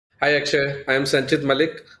Hi Akshay, I am Sanchit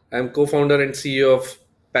Malik. I am co-founder and CEO of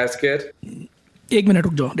Pazcare. एक minute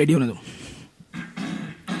रुक जाओ, ready होने दो.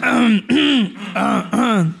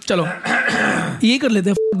 चलो ये कर लेते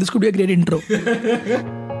हैं. This could be a great intro.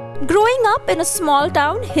 Growing up in a small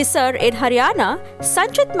town, Hisar in Haryana,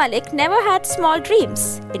 Sanchit Malik never had small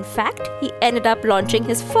dreams. In fact, he ended up launching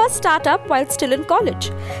his first startup while still in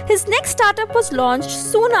college. His next startup was launched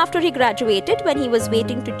soon after he graduated when he was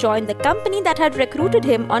waiting to join the company that had recruited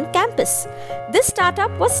him on campus. This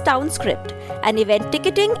startup was Townscript, an event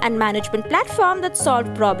ticketing and management platform that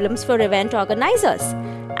solved problems for event organizers.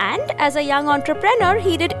 And as a young entrepreneur,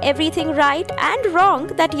 he did everything right and wrong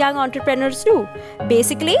that young entrepreneurs do.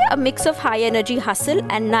 Basically, a mix of high energy hustle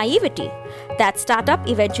and naivety. That startup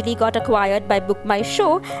eventually got acquired by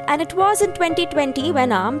Bookmyshow, and it was in 2020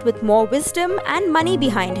 when, armed with more wisdom and money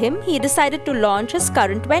behind him, he decided to launch his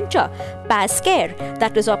current venture, Pazcare,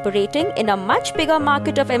 that is operating in a much bigger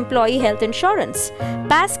market of employee health insurance.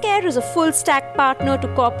 Pazcare is a full stack partner to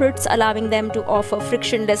corporates, allowing them to offer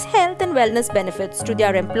frictionless health and wellness benefits to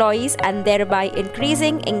their employees and thereby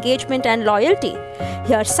increasing engagement and loyalty.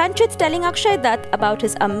 Here's Sanchit telling Akshay Datt about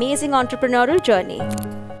his amazing entrepreneurial journey.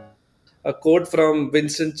 A quote from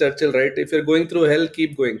Winston Churchill, right? If you're going through hell,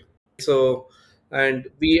 keep going. So, and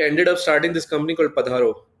we ended up starting this company called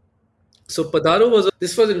Padharo. So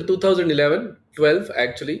this was in 2011, 12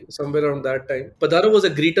 actually, somewhere around that time. Padharo was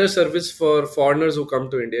a greeter service for foreigners who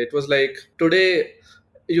come to India. It was like today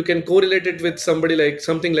you can correlate it with something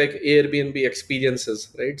like Airbnb experiences,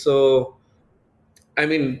 right? So, I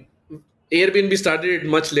mean, Airbnb started it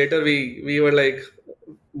much later. We were like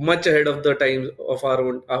much ahead of the time of our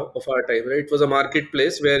time, right? It was a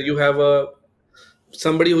marketplace where you have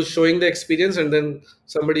somebody who's showing the experience and then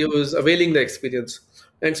somebody who is availing the experience,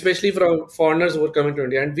 and especially from foreigners who are coming to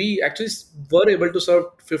India. And we actually were able to serve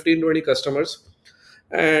 15-20 customers,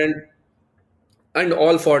 and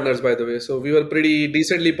all foreigners, by the way. So we were pretty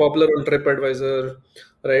decently popular on TripAdvisor,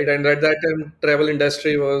 right? And at that time, travel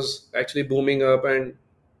industry was actually booming up, and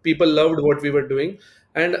people loved what we were doing.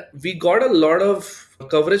 And we got a lot of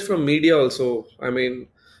coverage from media also. I mean,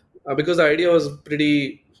 because the idea was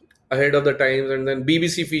pretty ahead of the times, and then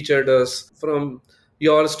BBC featured us from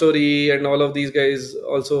Your Story and all of these guys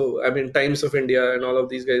also. I mean, Times of India and all of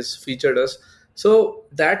these guys featured us. So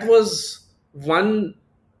that was one.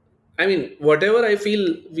 I mean, whatever I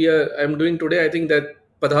feel I'm doing today, I think that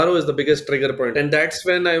Padharo is the biggest trigger point. And that's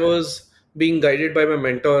when I was being guided by my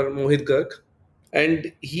mentor, Mohit Garg.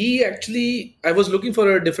 And I was looking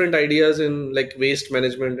for different ideas in like waste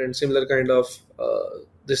management and similar kind of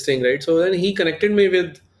this thing, right? So then he connected me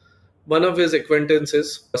with one of his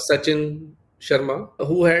acquaintances, Sachin Sharma,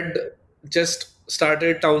 who had just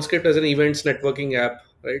started Townscript as an events networking app,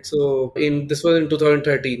 right? So this was in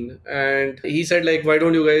 2013, and he said like, why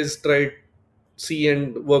don't you guys see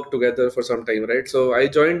and work together for some time, right? So I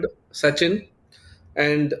joined Sachin,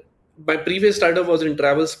 and my previous startup was in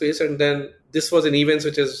travel space, and then this was in events,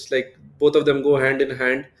 which is like both of them go hand in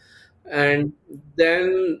hand. And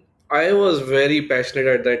then I was very passionate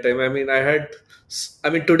at that time. I mean,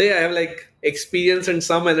 today I have like experience and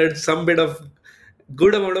some energy, some bit of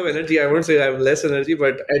good amount of energy. I won't say I have less energy,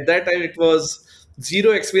 but at that time it was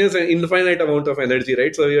zero experience and infinite amount of energy,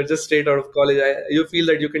 right? So you're just straight out of college. You feel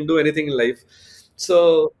that you can do anything in life.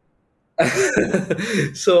 So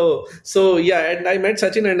so yeah, and I met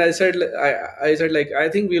Sachin, and I said like, I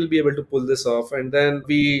think we'll be able to pull this off. And then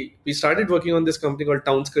we started working on this company called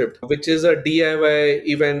Townscript, which is a DIY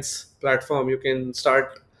events platform. You can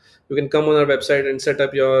come on our website and set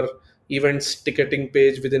up your events ticketing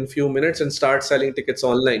page within few minutes and start selling tickets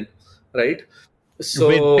online, right? So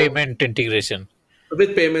with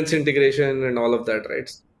payments integration and all of that,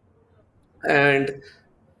 right?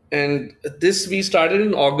 And this we started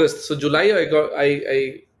in August. So July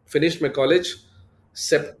I finished my college.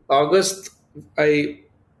 August I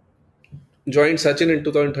joined Sachin in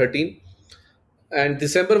 2013, and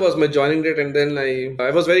December was my joining date. And then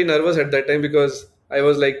I was very nervous at that time because I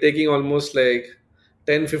was like taking almost like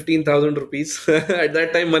 10,000-15,000 rupees. At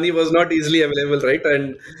that time, money was not easily available, right?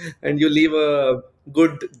 And you leave a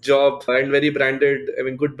good job and very branded,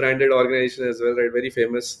 good branded organization as well, right? Very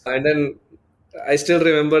famous. And then I still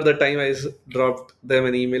remember the time I dropped them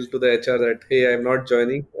an email to the HR that, hey, I'm not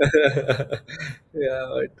joining.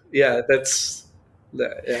 That's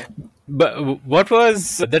yeah. But what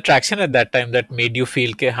was the traction at that time that made you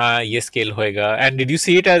feel that हाँ ये scale होएगा? And did you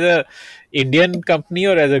see it as a Indian company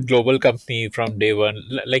or as a global company from day one?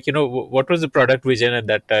 Like, what was the product vision at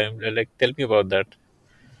that time? Like, tell me about that.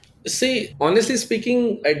 See, honestly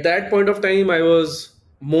speaking, at that point of time, I was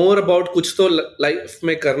more about कुछ तो life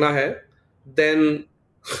में करना है than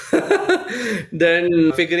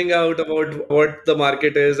then figuring out about what the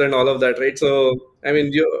market is and all of that, right? So, I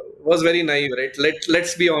mean, you was very naive, right?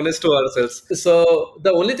 Let's be honest to ourselves. So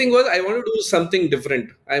the only thing was I want to do something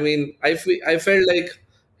different. I mean, I felt like,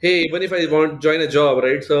 hey, even if I want join a job,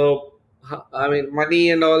 right? So, I mean,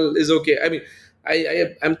 money and all is okay. I mean,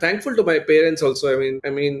 I'm thankful to my parents also.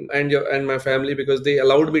 And my family, because they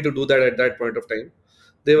allowed me to do that at that point of time.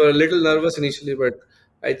 They were a little nervous initially, but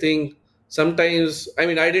I think sometimes, I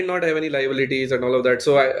mean, I did not have any liabilities and all of that.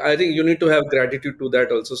 So I think you need to have gratitude to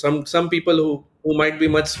that also. Some people who might be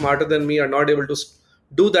much smarter than me are not able to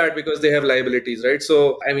do that because they have liabilities, right?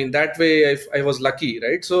 So I mean, that way I was lucky,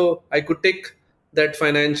 right? So I could take that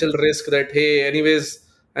financial risk that, hey, anyways,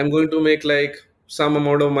 I'm going to make like some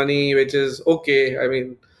amount of money, which is okay. I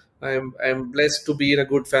mean, I'm blessed to be in a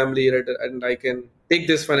good family, right? And I can take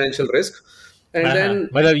this financial risk. And then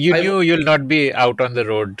Well, you I knew you'll not be out on the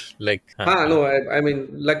road like. no, I mean,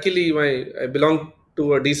 luckily I belong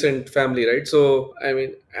to a decent family, right? So I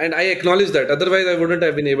mean, and I acknowledge that. Otherwise, I wouldn't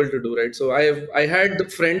have been able to do, right? So I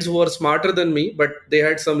had friends who were smarter than me, but they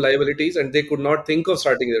had some liabilities and they could not think of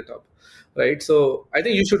starting it up, right? So I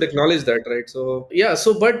think you should acknowledge that, right? So yeah.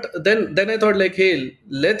 So but then I thought like, hey,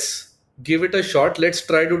 let's give it a shot. Let's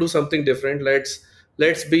try to do something different.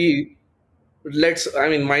 Let's be I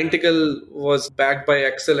mean, Mindtickle was backed by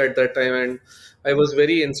Excel at that time, and I was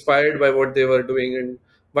very inspired by what they were doing. And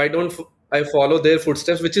why don't I follow their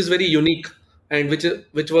footsteps, which is very unique and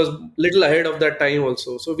which was little ahead of that time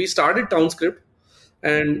also. So we started Townscript,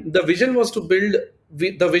 and the vision was to build.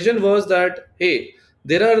 The vision was that, hey,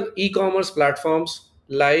 there are e-commerce platforms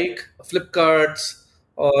like Flipkart's,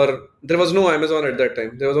 or there was no Amazon at that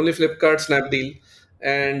time. There was only Flipkart, Snapdeal,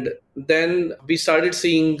 and then we started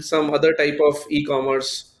seeing some other type of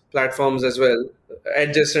e-commerce platforms as well,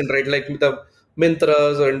 adjacent, right? Like the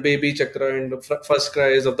Mintras and Baby Chakra and the First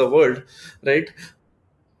Cries of the world, right?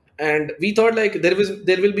 And we thought like there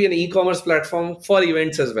will be an e-commerce platform for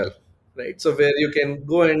events as well, right? So where you can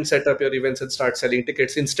go and set up your events and start selling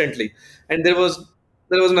tickets instantly. And there was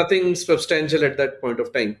nothing substantial at that point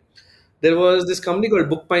of time. There was this company called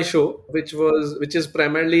Bookmyshow, which is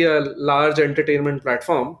primarily a large entertainment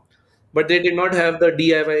platform, but they did not have the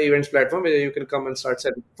DIY events platform where you can come and start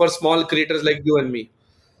selling for small creators like you and me.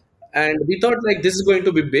 And we thought like this is going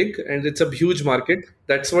to be big and it's a huge market.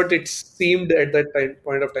 That's what it seemed at that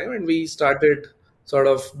point of time, and we started sort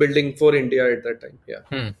of building for India at that time.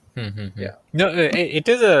 Yeah. Yeah. No, it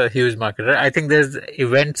is a huge market, right? I think there's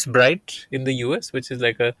Events Bright in the US, which is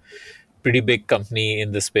like a pretty big company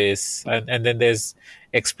in the space, and then there's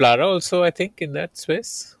Explara also, I think, in that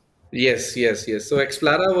space. Yes, yes, yes. So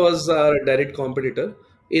Explara was our direct competitor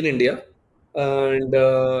in India, and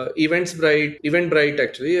Eventbrite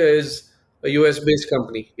actually is a US based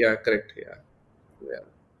company. Yeah, correct. Yeah, yeah,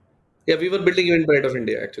 yeah. We were building Eventbrite of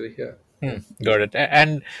India actually. Yeah. Got it.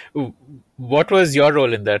 And what was your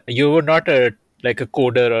role in that? You were not like a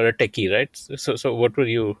coder or a techie, right? So what were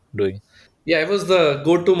you doing? Yeah, I was the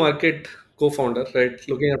go-to-market co-founder, right?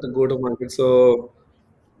 Looking at the go-to-market. So,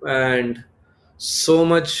 and so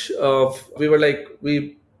much of we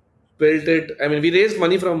built it. I mean, we raised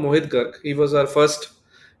money from Mohit Garg. He was our first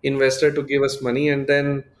investor to give us money, and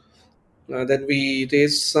then we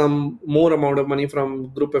raised some more amount of money from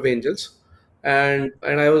group of angels, and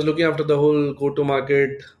I was looking after the whole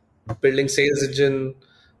go-to-market, building sales engine,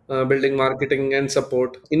 building marketing and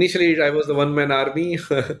support. Initially, I was the one-man army.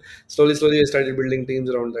 Slowly, I started building teams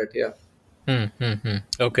around that. Yeah.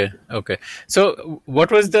 Okay. So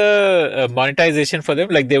what was the monetization for them?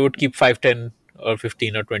 Like they would keep 5, 10 or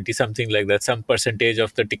 15 or 20, something like that, some percentage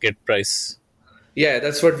of the ticket price. Yeah,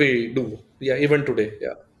 that's what we do. Yeah, even today.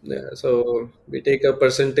 Yeah. Yeah. So we take a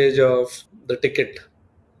percentage of the ticket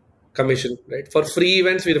commission, right? For free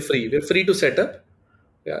events, we're free. We're free to set up.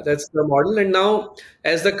 Yeah, that's the model. And now,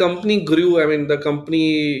 as the company grew, I mean, the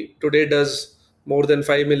company today does more than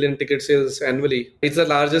 5 million ticket sales annually. It's the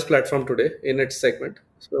largest platform today in its segment.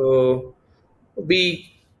 So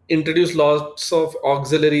we introduced lots of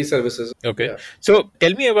auxiliary services. Okay. Yeah. So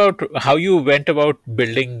tell me about how you went about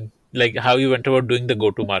building, like how you went about doing the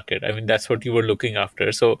go-to market. I mean, that's what you were looking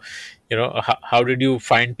after. So, how did you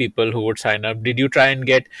find people who would sign up? Did you try and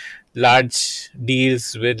get large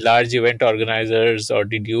deals with large event organizers, or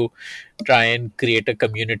did you try and create a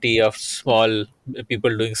community of small people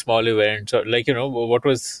doing small events, or what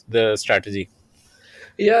was the strategy?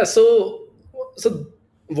 Yeah, so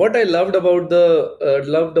what I loved about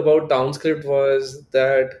Townscript was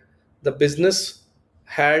that the business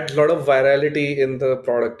had a lot of virality in the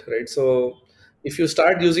product, right? So if you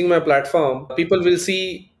start using my platform, people will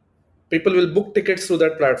see people will book tickets through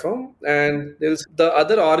that platform, and the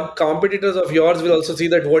other competitors of yours will also see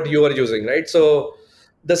that what you are using, right? So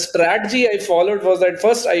the strategy I followed was that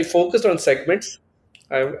first I focused on segments.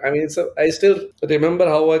 So I still remember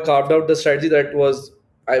how I carved out the strategy. That was,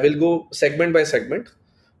 I will go segment by segment,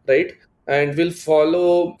 right? And we'll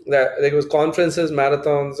follow that. There was conferences,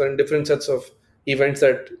 marathons, and different sets of events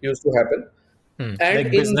that used to happen. And Like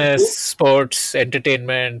in business, sports,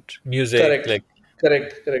 entertainment, music, correct, like.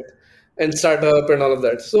 correct, and startup and all of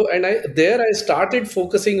that. So, and I started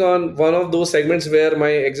focusing on one of those segments where my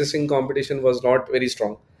existing competition was not very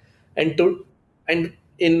strong, and to and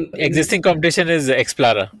in Existing competition is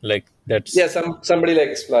Explorer, like yeah, that's. somebody like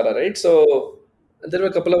Explorer, right? So there were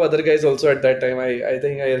a couple of other guys also at that time. I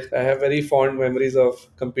think I have very fond memories of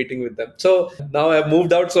competing with them. So now I've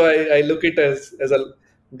moved out, so I look it as a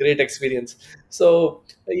great experience. So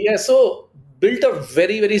yeah, so built a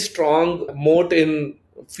very strong moat in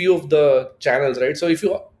few of the channels, right? So if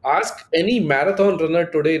you ask any marathon runner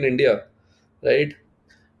today in India, right,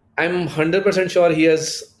 I'm 100% sure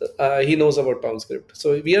he knows about Townscript.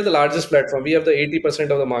 So we are the largest platform. We have the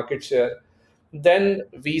 80% of the market share. Then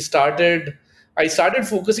I started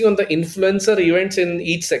focusing on the influencer events in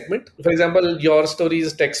each segment. For example, Your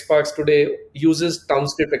Stories Tech Sparks today uses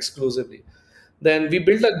Townscript exclusively. Then we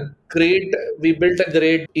built a great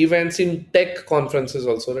events in tech conferences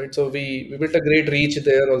also, right? So we built a great reach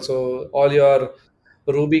there also. All your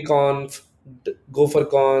RubyConf,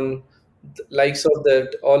 GopherCon, likes of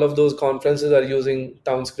that, all of those conferences are using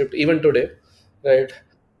Townscript even today, right?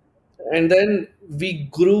 And then we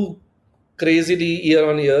grew crazily year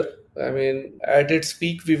on year. I mean, at its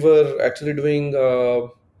peak, we were actually doing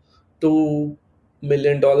 $2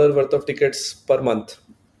 million worth of tickets per month.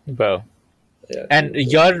 Wow. Yeah, And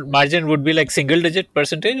your margin would be like single digit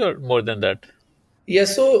percentage or more than that? yeah.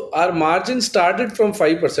 So our margin started from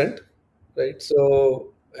 5%, right?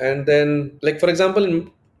 So and then, like for example,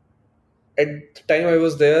 at the time I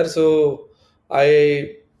was there, so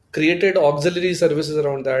I created auxiliary services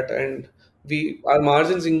around that, and our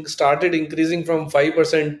margins started increasing from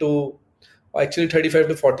 5% to actually 35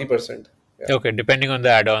 to 40%. Yeah, Okay, depending on the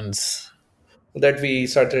add-ons. that we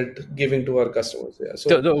started giving to our customers. Yeah,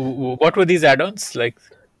 So, so what were these add-ons like?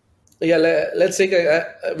 yeah, let's say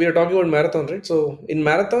we are talking about marathon, right? So in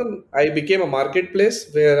marathon, I became a marketplace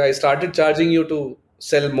where I started charging you to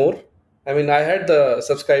sell more. I mean, I had the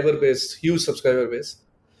huge subscriber base.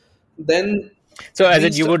 Then So, as we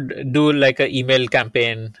in, you st- would do like a email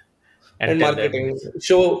campaign and and tell them. marketing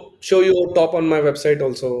show you top on my website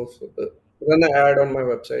also. Run an ad on my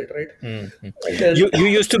website, right? Mhm. And then You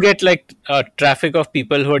used to get like traffic of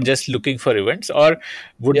people who are just looking for events, or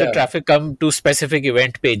would the yeah, traffic come to specific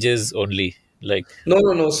event pages only? Like,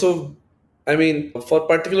 no. So I mean, for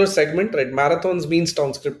particular segment, right? Marathons means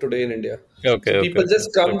Townscript today in India. So people okay, just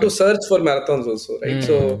come okay. to search for marathons also, right?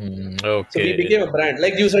 So we Okay. became a brand,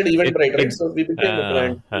 like you said, It Eventbrite, it right? So we became a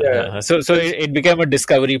brand. Yeah. so it became a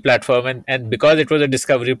discovery platform, and because it was a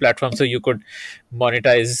discovery platform, so you could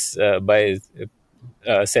monetize by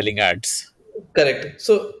selling ads. Correct.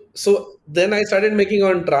 So then I started making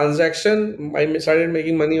on transaction. I started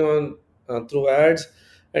making money on through ads,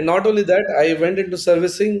 and not only that, I went into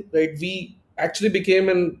servicing. Right, we actually became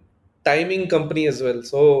an timing company as well.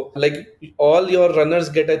 So like all your runners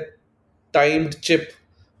get a timed chip.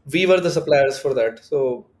 We were the suppliers for that.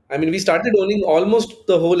 So I mean, we started owning almost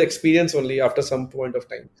the whole experience only after some point of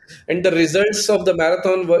time, and the results of the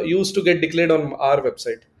marathon used to get declared on our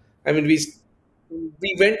website. I mean, we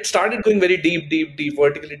started going very deep,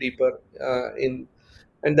 vertically deeper in,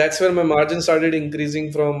 and that's where my margin started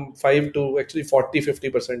increasing from 5 to actually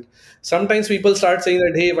 40-50%. Sometimes people start saying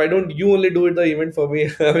that, hey, why don't you only do it the event for me?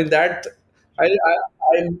 I mean, that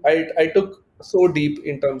I took so deep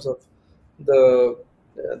in terms of the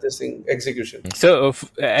this thing execution. So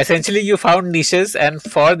essentially, you found niches, and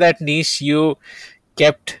for that niche, you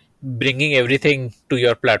kept bringing everything to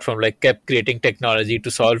your platform, like kept creating technology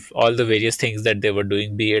to solve all the various things that they were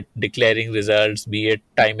doing, be it declaring results, be it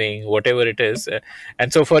timing, whatever it is.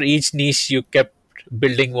 And so for each niche, you kept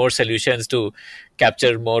building more solutions to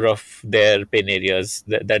capture more of their pain areas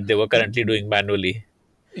that they were currently doing manually.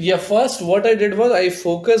 Yeah, first what I did was I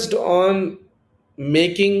focused on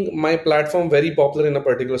making my platform very popular in a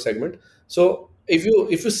particular segment. So if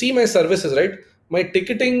you see my services, right, my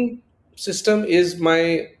ticketing system is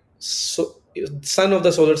my son of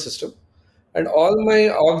the solar system, and all my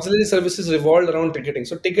auxiliary services revolved around ticketing.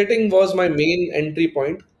 So ticketing was my main entry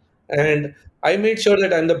point, and I made sure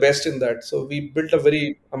that I'm the best in that. So we built a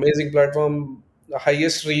very amazing platform, the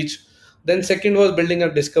highest reach. Then second was building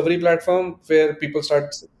a discovery platform where people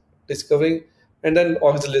start discovering. and then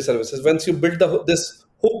auxiliary services. Once you build this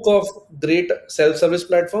hook of great self-service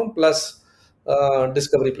platform plus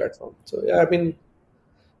discovery platform. So yeah, I mean,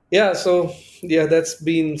 yeah. So yeah, that's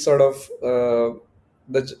been sort of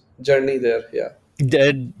the journey there. Yeah.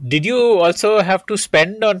 Did you also have to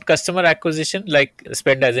spend on customer acquisition, like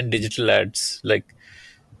spend as in digital ads, like?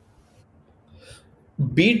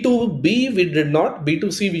 B2B we did not.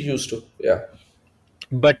 B2C we used to. Yeah.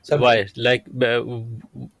 But Some. why? Like,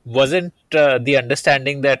 wasn't the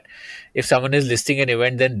understanding that if someone is listing an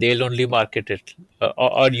event, then they'll only market it,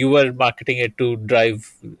 or you were marketing it to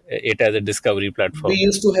drive it as a discovery We platform?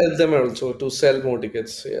 used to help them also to sell more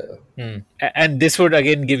tickets. Yeah. And this would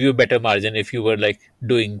again give you better margin if you were like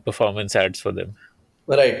doing performance ads for them.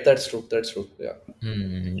 Right. That's true. That's true. Yeah.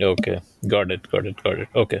 Okay, got it, got it, got it.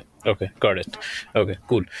 Okay, okay, got it. Okay,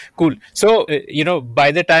 cool, cool. So,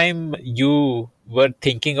 by the time you were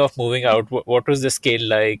thinking of moving out, what was the scale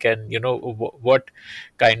like, and what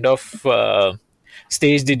kind of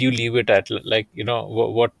stage did you leave it at? Like,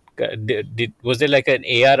 what did was there like an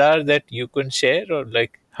ARR that you can share, or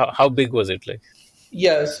like how big was it? Like,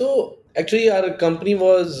 Yeah. So actually, our company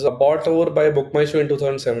was bought over by Bookmyshow in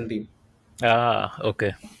 2017.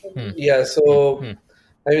 okay. Yeah. So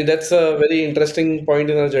I mean, that's a very interesting point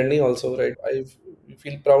in our journey, also, right? We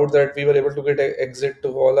feel proud that we were able to get an exit to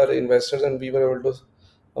all our investors, and we were able to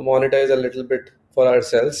monetize a little bit for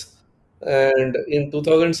ourselves. And in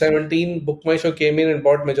 2017, Bookmyshow came in and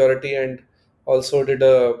bought majority, and also did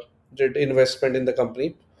investment in the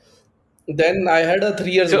company. Then I had a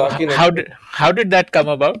 3 years So lock in. how did that come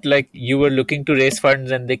about? Like you were looking to raise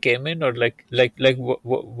funds and they came in, or like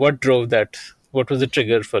what drove that? What was the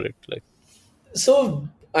trigger for it? Like, So,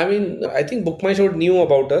 I mean, I think Bookmyshow knew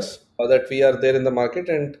about us, that we are there in the market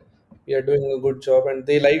and we are doing a good job, and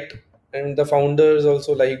they liked, and the founders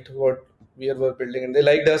also liked what we were building, and they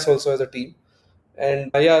liked us also as a team. And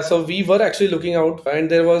yeah, so we were actually looking out, and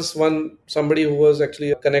there was somebody who was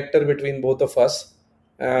actually a connector between both of us,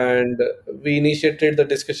 and we initiated the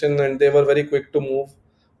discussion, and they were very quick to move,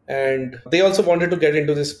 and they also wanted to get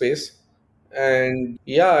into this space. And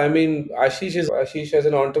yeah, I mean, Ashish as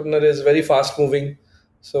an entrepreneur is very fast moving.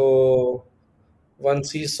 So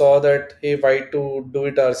once he saw that, hey, why to do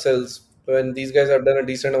it ourselves when these guys have done a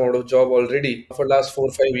decent amount of job already for last 4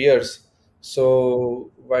 or 5 years?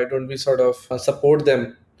 So why don't we sort of support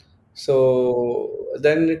them? So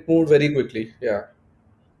then it moved very quickly. Yeah,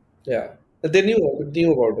 yeah. They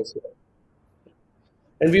knew about us. Yeah.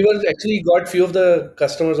 And we were actually got few of the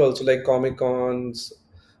customers also, like Comic Cons,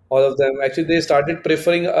 all of them. Actually, they started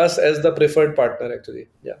preferring us as the preferred partner. Actually,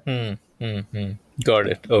 yeah, hmm, got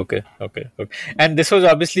it. Okay, okay, okay. And this was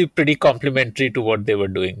obviously pretty complementary to what they were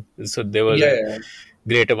doing. So there was yeah, a yeah.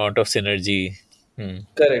 great amount of synergy. Hmm.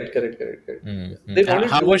 Correct, correct, correct, correct. Hmm. Yeah. They wanted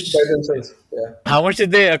to How do it by much? themselves. Yeah. How much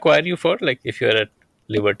did they acquire you for? Like, if you're at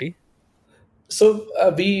Liberty, So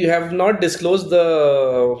we have not disclosed the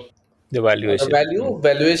the valuation.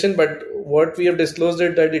 valuation, but what we have disclosed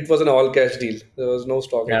it that it was an all cash deal. There was no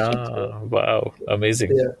stock exchange. So, Wow,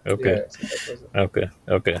 amazing. yeah, Okay, yeah. So that was okay,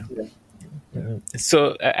 okay. yeah, yeah.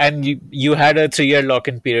 So, and you had a 3-year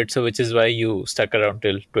lock-in period, so which is why you stuck around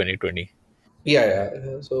till 2020. Yeah,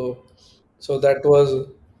 yeah. So that was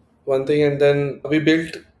one thing, and then we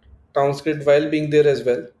built Townscript while being there as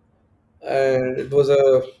well, and it was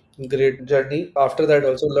a great journey. After that,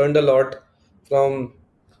 also learned a lot from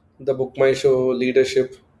the Bookmyshow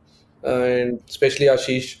leadership, and especially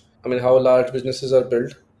Ashish. I mean, how large businesses are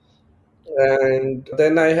built. And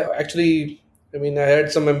then actually, I mean, I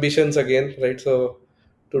had some ambitions again, right? So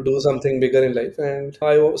to do something bigger in life, and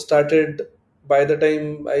I started by the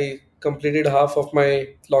time I completed half of my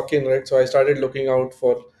lock-in, right? So I started looking out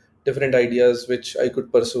for different ideas which I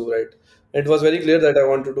could pursue, right? It was very clear that I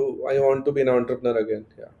want to be an entrepreneur again.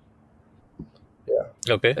 Yeah,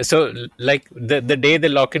 yeah. Okay, so like the day the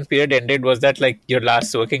lock-in period ended, was that like your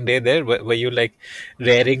last working day there? Were you like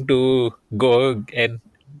raring to go and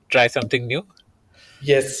try something new?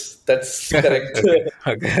 Yes, that's correct. Okay,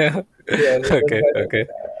 okay, Yeah, okay, okay.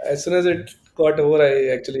 as soon as it got over,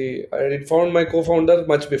 I informed my co-founder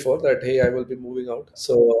much before that, hey, I will be moving out.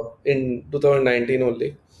 So in 2019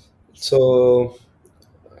 only. So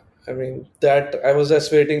I mean that I was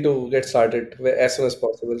just waiting to get started as soon as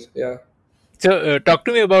possible. Yeah. So, talk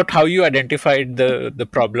to me about how you identified the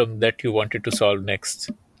problem that you wanted to solve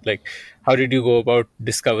next. Like, how did you go about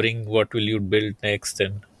discovering what will you build next?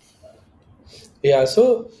 And Yeah.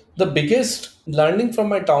 So the biggest learning from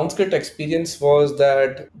my Townscript experience was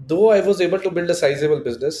that though I was able to build a sizable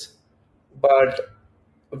business, but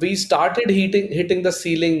we started hitting the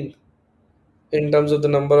ceiling in terms of the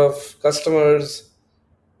number of customers,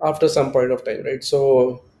 after some point of time, right?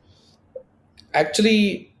 So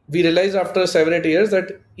actually, we realized after 7 8 years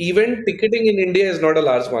that event ticketing in India is not a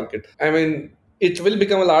large market. I mean, it will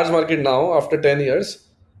become a large market now after 10 years,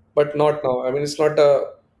 but not now. I mean, it's not a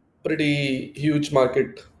pretty huge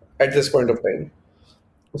market at this point of time.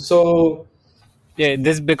 So Yeah,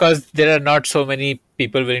 this because there are not so many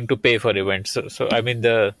people willing to pay for events. So I mean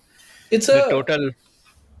it's the a, total.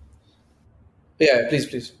 yeah, please,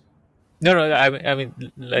 please. No, no. I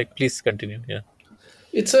mean, like, please continue. Yeah.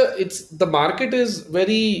 It's the market is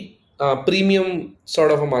very premium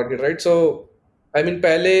sort of a market, right? So I mean,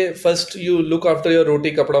 pehle first you look after your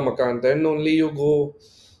roti kapda makan, then only you go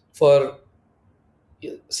for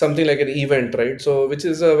something like an event, right? So which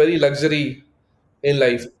is a very luxury in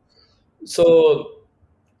life. So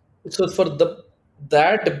so for the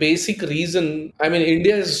that basic reason, I mean,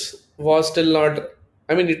 India is was still not.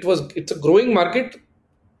 I mean, it's a growing market,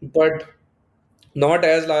 but not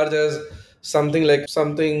as large as something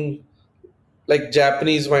like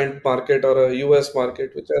Japanese wine market or a US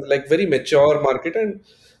market, which are like very mature market, and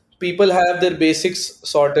people have their basics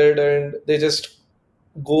sorted and they just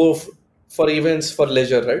go for events for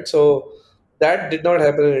leisure, right? So that did not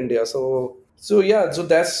happen in India. So yeah, so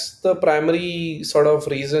that's the primary sort of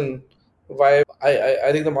reason why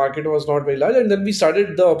I think the market was not very large, and then we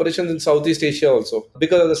started the operations in Southeast Asia also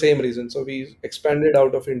because of the same reason. So we expanded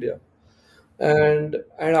out of India. And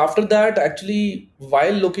after that, actually,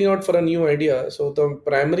 while looking out for a new idea, so the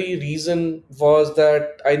primary reason was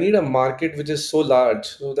that I need a market which is so large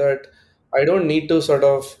so that I don't need to sort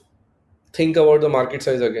of think about the market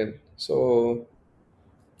size again. So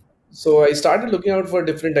I started looking out for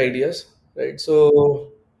different ideas, right?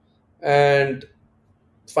 And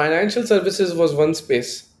financial services was one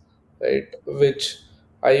space, right, which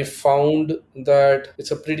I found that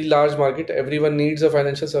it's a pretty large market. Everyone needs a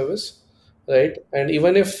financial service, right? And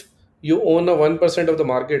even if you own a 1% of the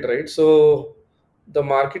market, right, so the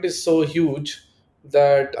market is so huge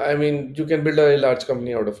that, I mean, you can build a very large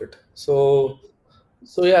company out of it. So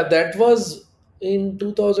yeah, that was in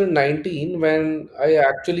 2019 when I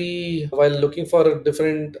actually, while looking for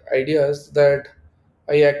different ideas, that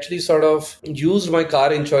I actually sort of used my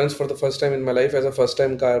car insurance for the first time in my life as a first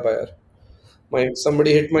time car buyer.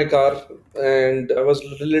 Somebody hit my car and I was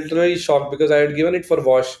literally shocked because I had given it for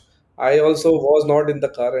wash. I also was not in the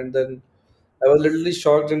car, and then I was literally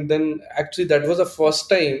shocked. And then actually that was the first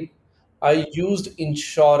time I used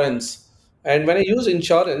insurance. And when I used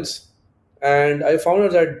insurance, and I found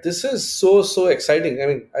out that this is so exciting. I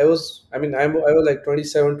mean, I was like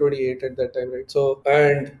 27, 28 at that time,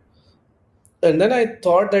 right? And then I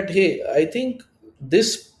thought that, hey, I think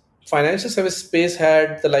this financial service space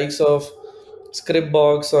had the likes of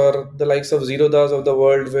Scriptbox or the likes of Zerodhas of the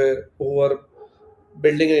world, who were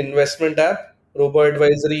building an investment app, robo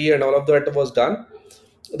advisory, and all of that was done.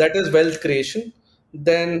 That is wealth creation.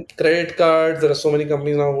 Then credit cards, there are so many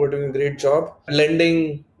companies now who are doing a great job.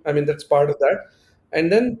 Lending, I mean, that's part of that.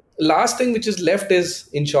 And then last thing which is left is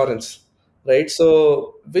insurance, right?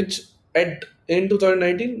 So which at in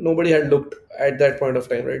 2019 nobody had looked at that point of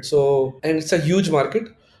time, right? So, and it's a huge market.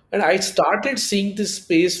 And I started seeing this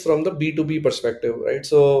space from the B2B perspective, right?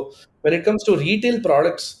 So when it comes to retail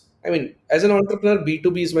products, I mean, as an entrepreneur,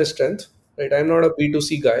 B2B is my strength, right? I'm not a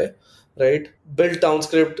B2C guy, right? Built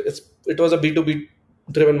Townscript, it was a B2B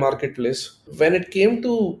driven marketplace. When it came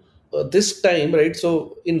to this time, right?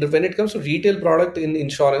 So when it comes to retail product in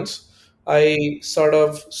insurance, I sort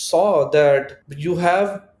of saw that you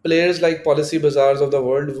have players like policy bazaars of the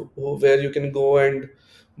world where you can go and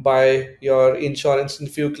buy your insurance in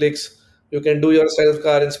few clicks. You can do your self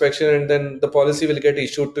car inspection, and then the policy will get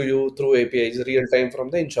issued to you through APIs real time from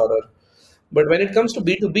the insurer. But when it comes to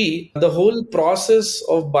B2B, the whole process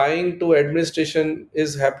of buying to administration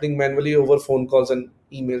is happening manually over phone calls and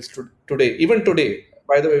emails today. Even today,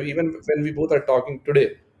 by the way, even when we both are talking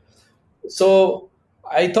today. So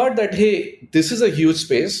I thought that, hey, this is a huge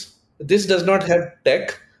space. This does not have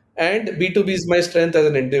tech, and B2B is my strength as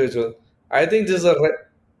an individual. I think this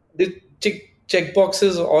check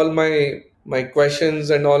boxes all my questions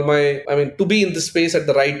and all my, I mean, to be in the space at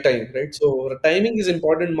the right time, right? So the timing is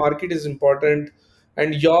important, market is important,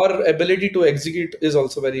 and your ability to execute is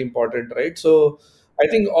also very important, right? So I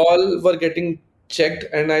think all were getting checked,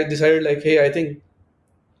 and I decided like, hey, I think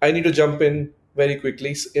I need to jump in very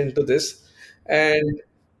quickly into this. And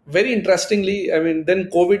very interestingly, I mean, then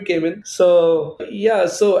COVID came in. So yeah,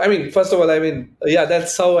 so I mean, first of all, I mean, yeah,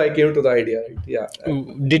 that's how I came to the idea. Right? Yeah.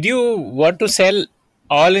 Did you want to sell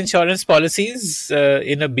all insurance policies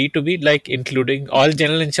in a B2B, like including all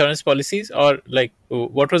general insurance policies, or like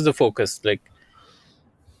what was the focus? Like,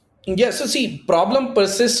 Yeah, so see, problem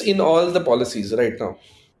persists in all the policies right now.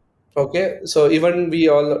 Okay, so even we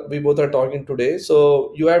both are talking today.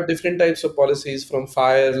 So you have different types of policies from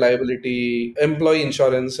fire, liability, employee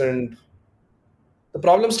insurance, and the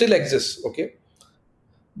problem still exists. Okay,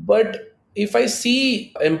 but if I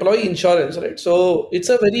see employee insurance, right? So it's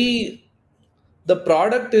a very the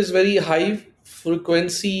product is very high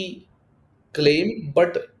frequency claim,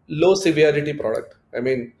 but low severity product. I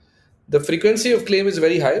mean, the frequency of claim is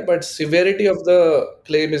very high, but severity of the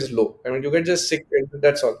claim is low. I mean, you get just sick, and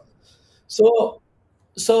that's all. So,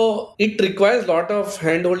 so it requires a lot of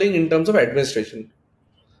handholding in terms of administration,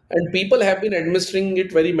 and people have been administering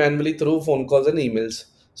it very manually through phone calls and emails.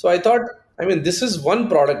 So I thought, I mean, this is one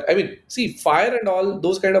product. I mean, see, fire and all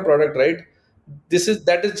those kind of product, right?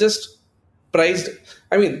 That is just priced.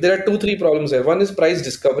 I mean, there are two, three problems there. One is price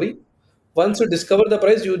discovery. Once you discover the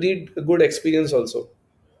price, you need a good experience also,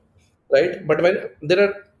 right? But when there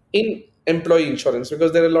are in employee insurance,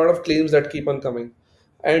 because there are a lot of claims that keep on coming,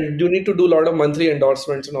 and you need to do a lot of monthly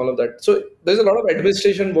endorsements and all of that. So there's a lot of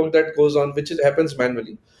administration work that goes on, which happens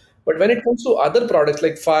manually. But when it comes to other products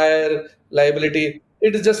like fire, liability,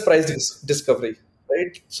 it is just price discovery,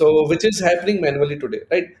 right? So which is happening manually today,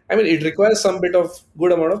 right? I mean, it requires some bit of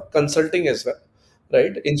good amount of consulting as well,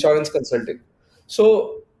 right? Insurance consulting.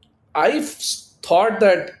 So I thought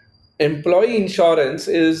that employee insurance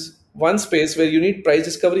is one space where you need price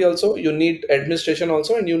discovery also, you need administration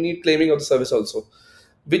also, and you need claiming of the service also,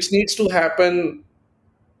 which needs to happen.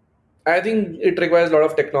 I think it requires a lot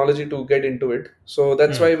of technology to get into it. So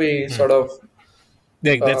that's why we sort of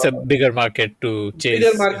Like that's a uh, bigger market to bigger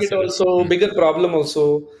chase market instead of. also, bigger problem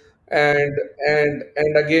also, and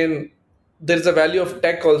again, there is a value of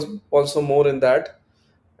tech also more in that.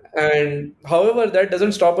 And however, that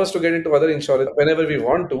doesn't stop us to get into other insurance whenever we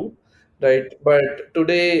want to, right? But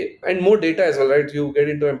today, and more data as well, right? You get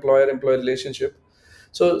into employer-employee relationship.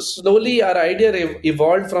 So slowly, our idea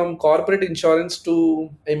evolved from corporate insurance to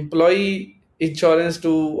employee insurance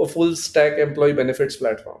to a full stack employee benefits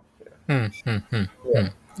platform. Hmm, hmm, hmm, Yeah.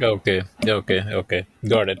 hmm. Okay, okay, okay.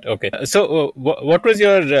 Got it. Okay. So, what was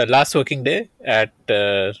your last working day at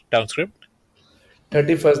Townscript?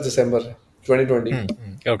 31st December 2020.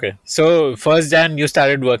 Okay. So, first Jan, you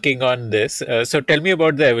started working on this. So, tell me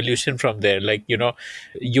about the evolution from there. Like,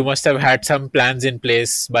 you must have had some plans in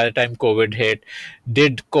place by the time COVID hit.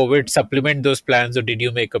 Did COVID supplement those plans, or did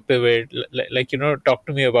you make a pivot? Like, talk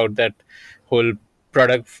to me about that whole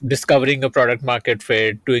product, discovering a product market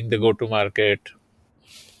fit, doing the go to market.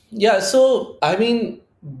 Yeah, so I mean,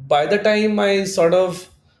 by the time I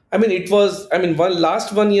mean, one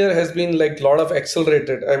last 1 year has been like a lot of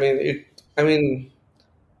accelerated. I mean,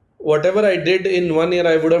 whatever I did in 1 year,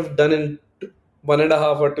 I would have done in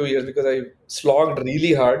 1.5 or 2 years because I slogged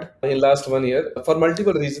really hard in last 1 year for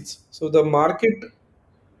multiple reasons. So the market,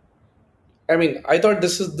 I mean, I thought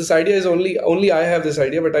this idea is only I have this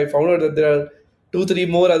idea, but I found out that there are two, three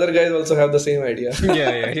more other guys also have the same idea.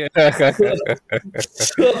 Yeah, yeah,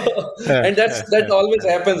 So, yeah. and that always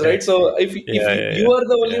happens, right? So if Yeah, yeah, you are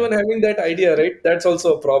the only yeah. one having that idea, right, that's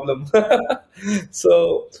also a problem.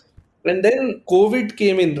 So, and then COVID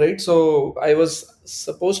came in, right? So I was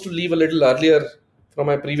supposed to leave a little earlier from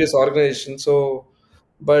my previous organization. So,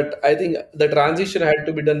 but I think the transition had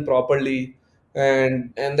to be done properly,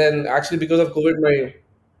 and then actually because of COVID, my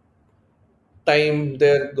time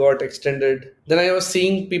there got extended. Then I was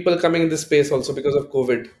seeing people coming in this space also because of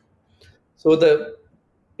COVID. So the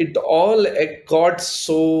it all got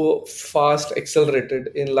so fast accelerated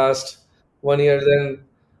in last 1 year. Then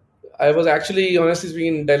I was actually honestly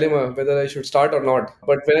speaking in dilemma whether I should start or not.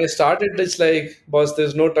 But when I started, it's like, boss,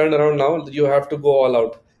 there's no turnaround now. You have to go all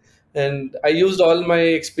out. And I used all my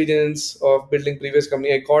experience of building previous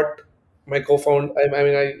company. I caught my co-founder. I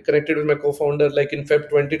mean, I connected with my co-founder like in Feb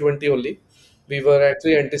 2020 only. We were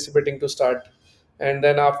actually anticipating to start, and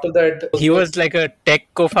then after that, He was like a tech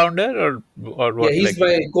co-founder, or yeah, what? he's Like,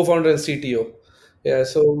 my co-founder and CTO. Yeah,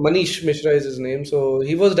 so Manish Mishra is his name. So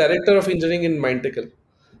he was director of engineering in Mindtickle.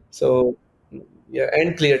 So yeah,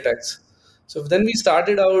 and ClearTax. So then we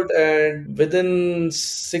started out, and within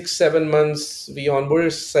 6 7 months we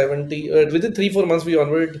onboarded 70. Within 3 4 months we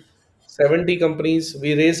onboarded 70 companies.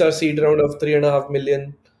 We raised our seed round of 3.5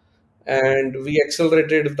 million, and we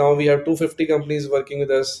accelerated. Now we have 250 companies working with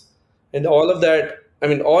us, and all of that. I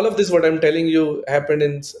mean, all of this what I'm telling you happened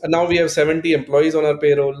in. Now we have 70 employees on our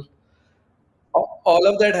payroll. All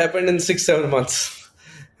of that happened in 6 7 months.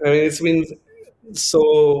 I mean, it's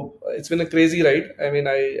been a crazy ride. I mean,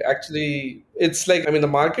 it's like, I mean, the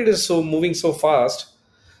market is so moving so fast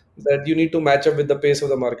that you need to match up with the pace of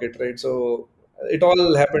the market, right? So it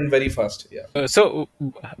all happened very fast. Yeah.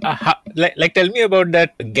 Like, tell me about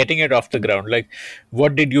that, getting it off the ground. Like,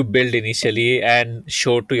 what did you build initially and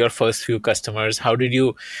show to your first few customers? How did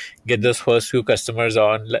you get those first few customers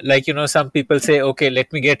on? Like, some people say, okay,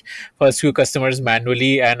 let me get first few customers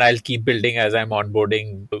manually, and I'll keep building as I'm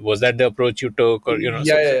onboarding. Was that the approach you took, or Yeah,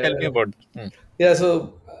 So, yeah, tell me yeah. about. Yeah,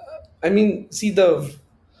 so I mean, see, the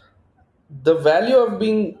value of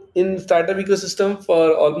being in startup ecosystem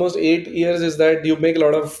for almost 8 years is that you make a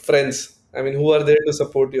lot of friends. I mean, who are there to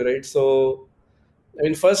support you, right? So, I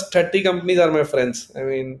mean, first 30 companies are my friends. I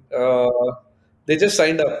mean, they just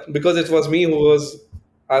signed up because it was me who was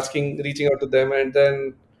reaching out to them, and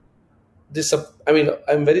then I mean,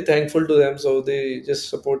 I'm very thankful to them. So they just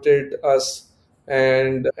supported us,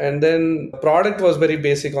 and then product was very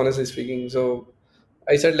basic, honestly speaking. So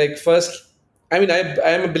I said, like, first, I mean, I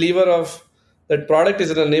am a believer of that product is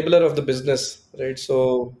an enabler of the business, right?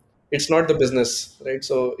 So it's not the business, right?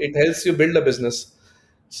 So it helps you build a business.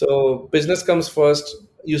 So business comes first.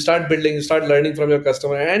 You start building, you start learning from your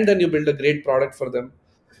customer, and then you build a great product for them.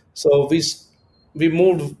 So we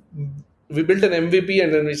moved, we built an MVP,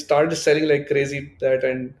 and then we started selling like crazy that.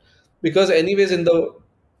 And because anyways in the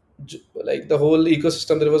whole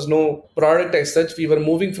ecosystem, there was no product as such. We were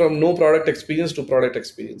moving from no product experience to product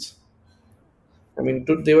experience. I mean,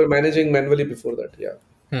 they were managing manually before that.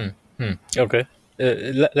 Yeah. Okay.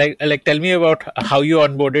 Like, tell me about how you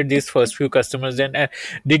onboarded these first few customers. Then,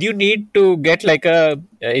 did you need to get like a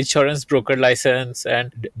insurance broker license,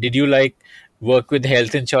 and did you like work with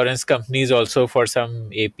health insurance companies also for some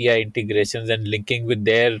API integrations and linking with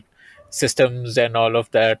their systems and all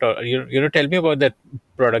of that? Or tell me about that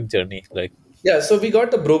product journey. Like, Yeah, so we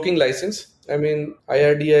got the broking license. I mean,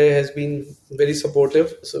 IRDI has been very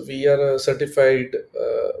supportive. So we are a certified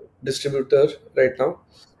distributor right now.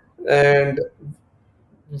 And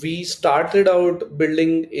we started out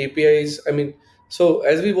building APIs. I mean, so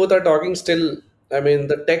as we both are talking still, I mean,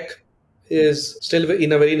 the tech is still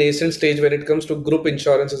in a very nascent stage when it comes to group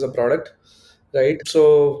insurance as a product, right?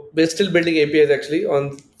 So we're still building APIs actually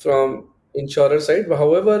on from insurer side.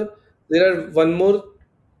 However, there are one more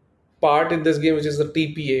part in this game, which is the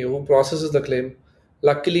TPA who processes the claim.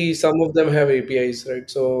 Luckily, some of them have APIs, right?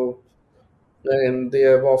 So, and they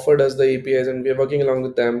have offered us the APIs, and we are working along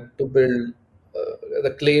with them to build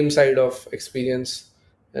the claim side of experience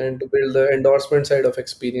and to build the endorsement side of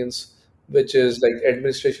experience, which is like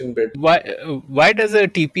administration bit. why does a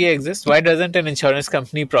TPA exist? Why doesn't an insurance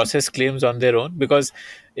company process claims on their own? Because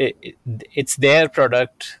it's their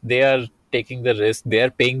product. They are taking the risk. They are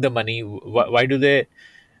paying the money. Why do they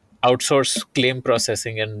outsource claim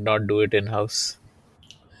processing and not do it in house?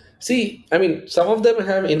 See, I mean, some of them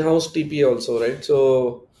have in-house TPA also, right?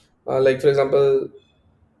 So, like for example,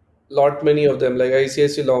 lot many of them like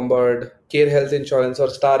ICICI Lombard, Care Health Insurance or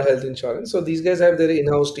Star Health Insurance. So these guys have their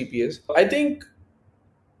in-house TPAs. I think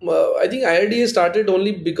IRDA started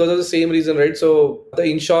only because of the same reason, right? So the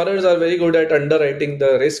insurers are very good at underwriting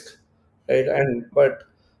the risk, right? And but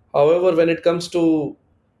however, when it comes to,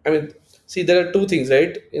 I mean, see, there are two things,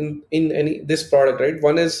 right? In any this product, right?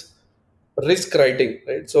 One is risk writing,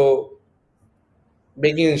 right? So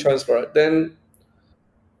making an insurance product, then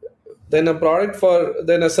a product for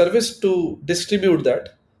then a service to distribute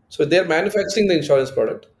that. So they're manufacturing the insurance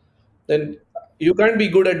product. Then you can't be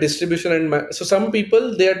good at distribution so some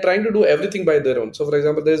people they are trying to do everything by their own. So for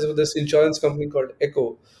example, there's this insurance company called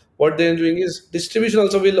Echo. What they're doing is distribution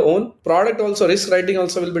also will own product, also risk writing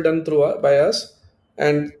also will be done by us,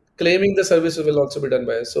 and claiming the service will also be done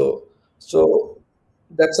by us. So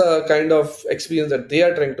that's a kind of experience that they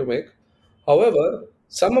are trying to make. However,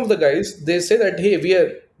 some of the guys they say that hey,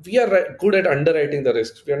 we are good at underwriting the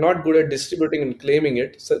risks. We are not good at distributing and claiming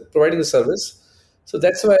it, so providing the service. So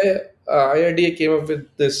that's why IRDA came up with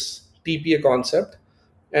this TPA concept.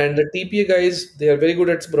 And the TPA guys, they are very good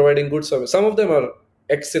at providing good service. Some of them are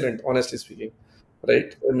excellent, honestly speaking,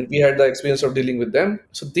 right? I mean, we had the experience of dealing with them.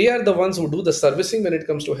 So they are the ones who do the servicing when it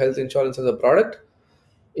comes to health insurance as a product.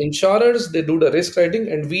 Insurers, they do the risk writing,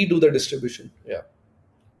 and we do the distribution. Yeah.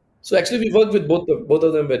 So actually, we work with both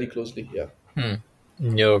of them very closely. Yeah.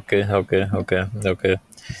 Yeah, okay.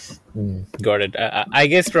 Got it. I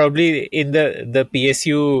guess probably in the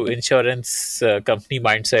PSU insurance company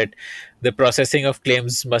mindset, the processing of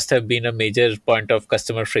claims must have been a major point of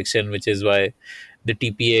customer friction, which is why the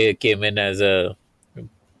TPA came in as a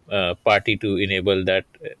party to enable that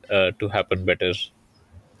to happen better.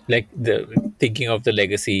 Like thinking of the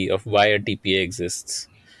legacy of why a TPA exists.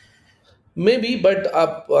 Maybe, but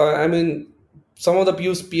I mean, some of the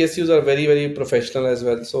PSUs are very, very professional as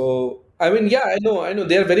well. So, I mean, yeah, I know,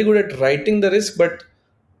 they are very good at writing the risk, but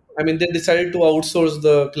I mean, they decided to outsource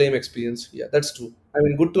the claim experience. Yeah, that's true. I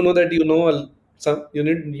mean, good to know that you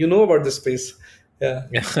know about this space. Yeah.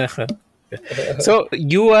 So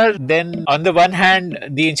you are then, on the one hand,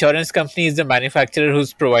 the insurance company is the manufacturer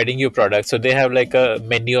who's providing you products. So they have like a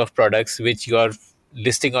menu of products which you are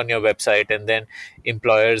listing on your website, and then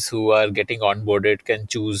employers who are getting onboarded can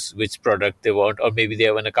choose which product they want, or maybe they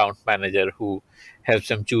have an account manager who helps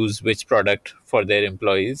them choose which product for their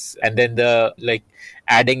employees. And then the like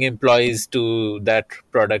adding employees to that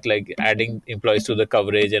product, like adding employees to the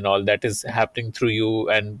coverage and all that, is happening through you,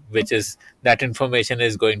 and which is that information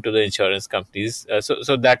is going to the insurance companies.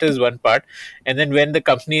 So that is one part. And then when the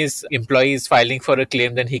company's employee is filing for a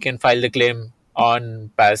claim, then he can file the claim on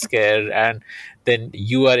Pazcare, and then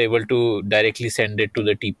you are able to directly send it to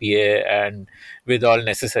the TPA and with all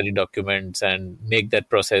necessary documents and make that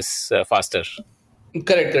process faster.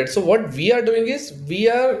 Correct, correct. So what we are doing is we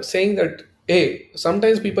are saying that, hey,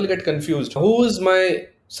 sometimes people get confused. Who is my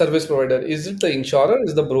service provider? Is it the insurer,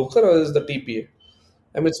 is the broker, or is the TPA?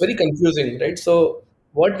 I mean, it's very confusing, right? So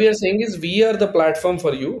what we are saying is we are the platform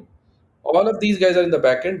for you. All of these guys are in the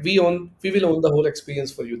backend. We will own the whole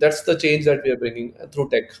experience for you. That's the change that we are bringing through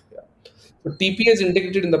tech. Yeah. So TPA is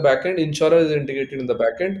integrated in the backend, insurer is integrated in the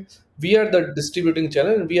backend. We are the distributing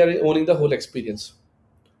channel, and we are owning the whole experience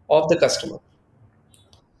of the customer.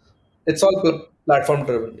 It's all platform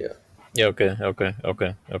driven. Yeah. Yeah. Okay.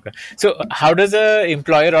 So how does a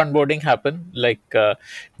employer onboarding happen? Like,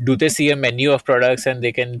 do they see a menu of products and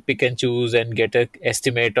they can pick and choose and get an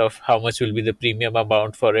estimate of how much will be the premium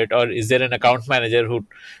amount for it? Or is there an account manager who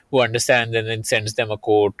understands and then sends them a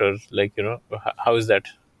quote, or like, how is that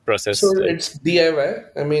process? So it's DIY.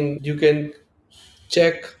 I mean, you can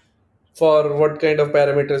check for what kind of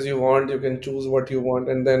parameters you want. You can choose what you want.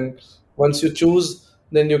 And then once you choose,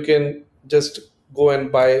 then you can just go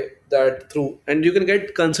and buy that through, and you can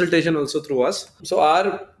get consultation also through us. So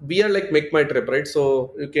we are like Make My Trip, right?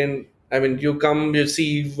 So you come, you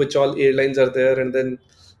see which all airlines are there, and then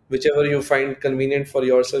whichever you find convenient for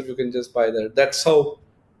yourself, you can just buy that. That's how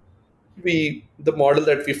the model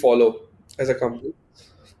that we follow as a company,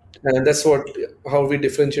 and that's how we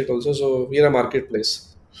differentiate also. So we are a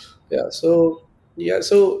marketplace. So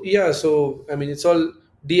I mean, it's all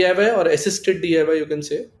DIY or assisted DIY, you can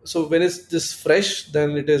say. So when it's this fresh,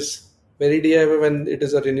 then it is very DIY. When it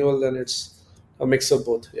is a renewal, then it's a mix of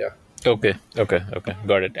both. Yeah. Okay,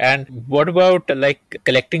 got it. And what about like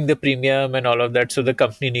collecting the premium and all of that? So the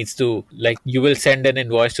company needs to, like, you will send an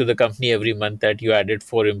invoice to the company every month that you added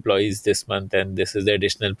 4 employees this month, and this is the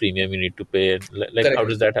additional premium you need to pay. Like, Correct. How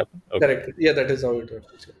does that happen? Okay. Correct. Yeah, that is how it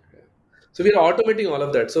works. Yeah. So we are automating all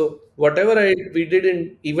of that. So whatever we did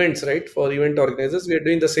in events, right, for event organizers, we are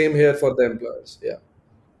doing the same here for the employers. Yeah.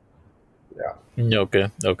 Okay.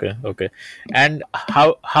 And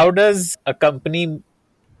how does a company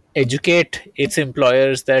educate its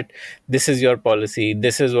employers that this is your policy,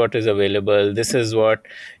 this is what is available, this is what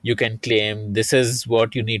you can claim, this is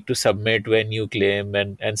what you need to submit when you claim,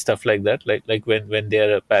 and stuff like that, like when they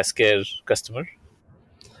are a Pazcare customer?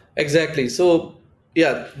 Exactly. So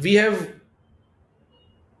yeah, we have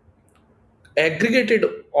aggregated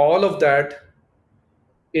all of that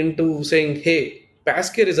into saying, hey,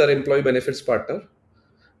 Pazcare is our employee benefits partner.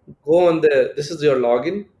 Go on there. This is your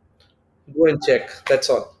login. Go and check. That's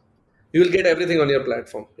all. You will get everything on your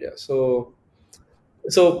platform. Yeah. So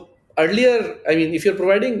earlier, I mean, if you're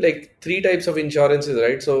providing like 3 types of insurances,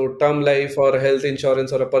 right? So term life or health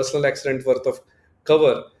insurance or a personal accident worth of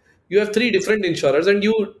cover, you have 3 different insurers and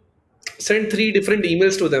you send 3 different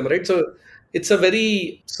emails to them, right? So it's a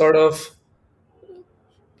very sort of,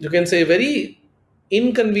 you can say, very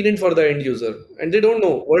inconvenient for the end user, and they don't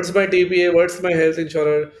know what's my TPA, what's my health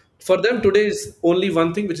insurer. For them, today is only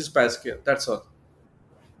one thing, which is Pazcare. That's all.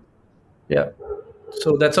 Yeah.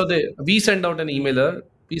 So that's how we send out an emailer.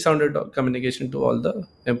 We sounded communication to all the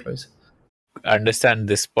employees. Understand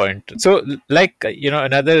this point. So, like,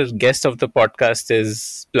 another guest of the podcast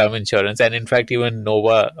is Plum Insurance, and in fact, even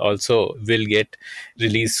Nova also will get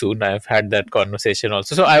released soon. I've had that conversation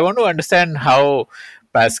also. So, I want to understand how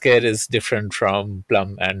Pazcare is different from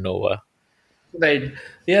Plum and Nova. Right.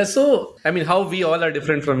 Yeah. So, I mean, how we all are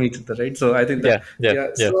different from each other, right? So, I think that.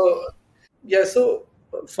 Yeah. So,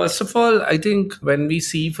 first of all, I think when we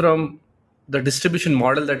see from the distribution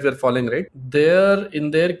model that we're following, right?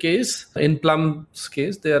 In their case, in Plum's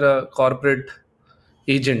case, they're a corporate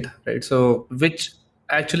agent, right? So, which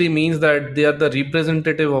actually means that they are the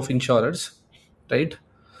representative of insurers, right?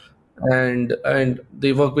 And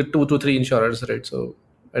they work with 2 to 3 insurers, right? So,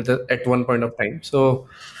 at one point of time. So,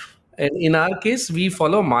 and in our case, we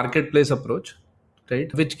follow a marketplace approach,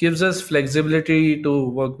 right? Which gives us flexibility to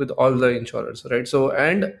work with all the insurers, right? So,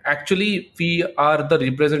 and actually we are the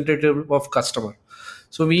representative of customer.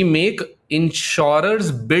 So we make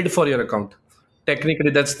insurers bid for your account. Technically,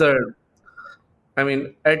 that's the, I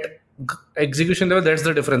mean, at execution level, that's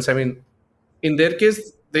the difference. I mean, in their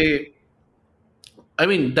case, that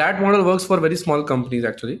model works for very small companies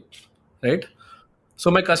actually, right? So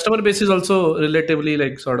my customer base is also relatively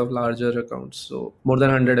like sort of larger accounts, so more than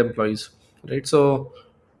 100 employees, right? So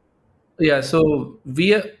yeah, so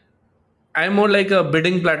I'm more like a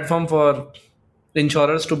bidding platform for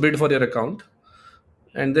insurers to bid for your account,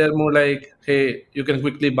 and they're more like, hey, you can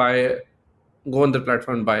quickly go on the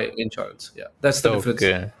platform and buy insurance. Yeah, that's the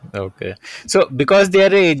difference. Okay. So because they are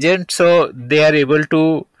an agent, so they are able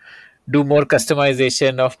to do more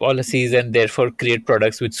customization of policies and therefore create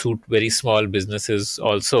products which suit very small businesses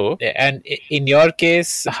also. And in your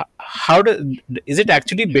case, is it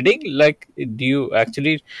actually bidding? Like, do you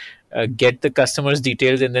actually get the customer's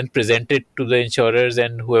details and then present it to the insurers,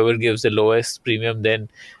 and whoever gives the lowest premium, then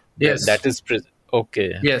Yes. that is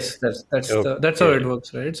okay. Yes, that's how it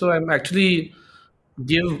works, right? So I actually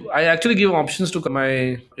give options to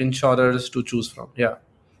my insurers to choose from. Yeah.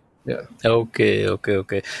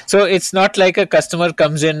 Okay. So it's not like a customer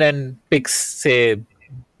comes in and picks, say,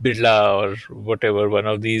 Birla or whatever, one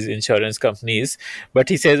of these insurance companies, but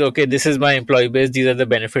he says, okay, this is my employee base, these are the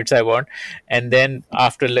benefits I want, and then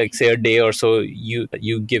after, like, say, a day or so, you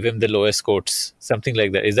give him the lowest quotes, something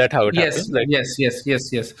like that. Is that how it happens? Like, Yes.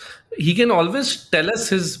 He can always tell us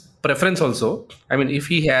his preference also. I mean, if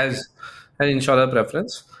he has an insurer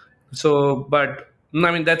preference. So, but I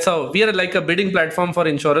mean, that's how we are like a bidding platform for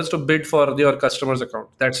insurers to bid for your customer's account.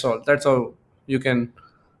 That's all. That's how we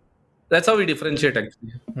differentiate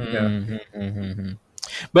actually. Yeah.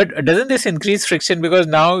 But doesn't this increase friction, because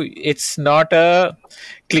now it's not a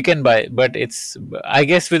click and buy, but it's, I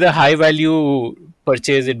guess, with a high value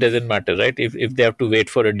purchase, it doesn't matter, right? If they have to wait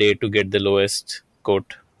for a day to get the lowest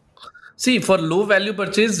quote. See, for low value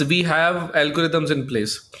purchase, we have algorithms in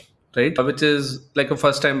place, right? Which is like a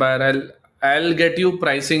first time buyer. I'll get you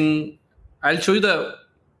pricing. I'll show you the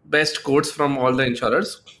best quotes from all the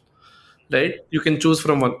insurers, right? You can choose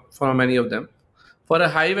from any of them. For a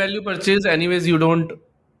high value purchase, anyways, you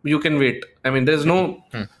can wait. I mean, there's no.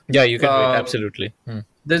 Yeah, you can wait. Absolutely.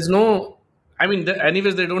 There's no. I mean,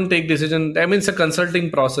 anyways, they don't take decision. I mean, it's a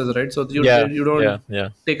consulting process, right? So you don't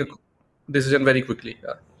take a decision very quickly.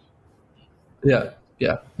 Yeah.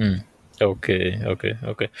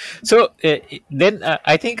 Okay. So then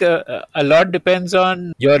I think a lot depends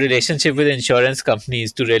on your relationship with insurance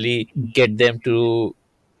companies to really get them to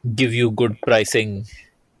give you good pricing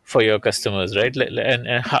for your customers, right?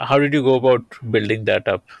 And how did you go about building that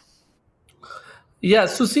up? Yeah.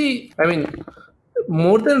 So see, I mean,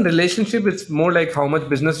 more than relationship, it's more like how much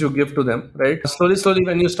business you give to them, right? Slowly,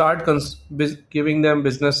 when you start giving them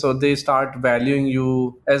business, so they start valuing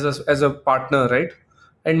you as a partner, right?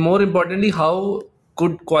 And more importantly, how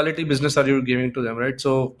good quality business are you giving to them, right?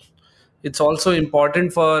 So it's also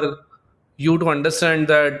important for you to understand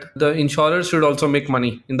that the insurers should also make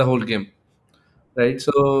money in the whole game, right?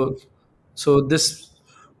 So this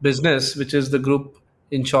business, which is the group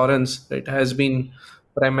insurance, right, has been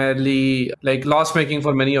primarily like loss making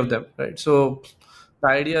for many of them, right? So the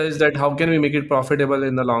idea is that how can we make it profitable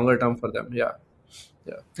in the longer term for them? Yeah.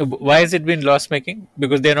 Why has it been loss making?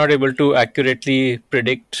 Because they're not able to accurately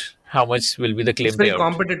predict how much will be the claim It's very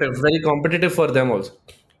payout. very competitive for them also,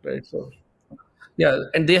 right? So yeah,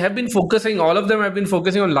 and all of them have been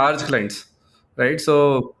focusing on large clients, right?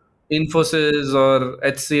 So Infosys or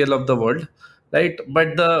HCL of the world, right?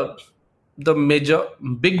 But the major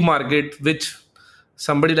big market which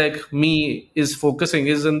somebody like me is focusing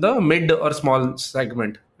is in the mid or small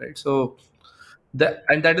segment, right? So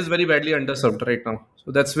that is very badly underserved right now. So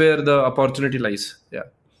that's where the opportunity lies. Yeah.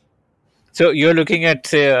 So you're looking at,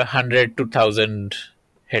 say, 100 to 1,000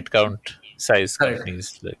 headcount size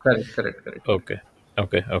companies. Correct. Okay.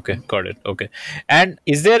 Got it. Okay. And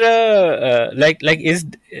is there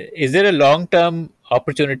is there a long term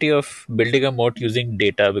opportunity of building a moat using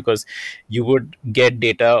data? Because you would get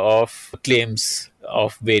data of claims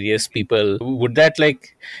of various people. Would that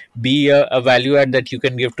be a value add that you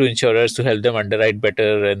can give to insurers to help them underwrite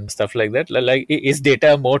better and stuff like that? Like, is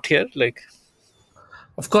data a moat here?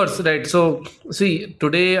 Of course, right. So see,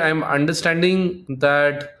 today I'm understanding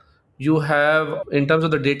that you have, in terms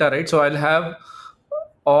of the data, right? So I'll have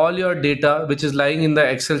all your data, which is lying in the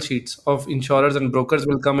Excel sheets of insurers and brokers,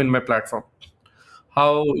 will come in my platform.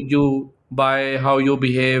 How you buy, how you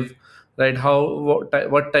behave, right?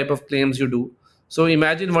 What type of claims you do. So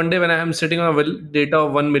imagine one day when I am sitting on a data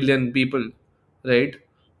of 1 million people, right?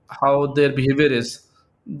 How their behavior is,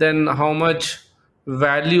 then how much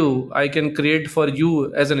value I can create for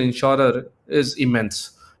you as an insurer is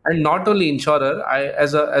immense. And not only insurer, I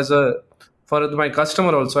as a for my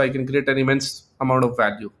customer also, I can create an immense amount of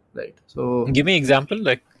value, right? So Give me example,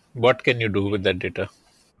 like what can you do with that data?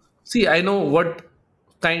 see, I know what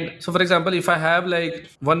kind. So, for example, if I have like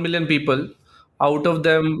 1 million people, out of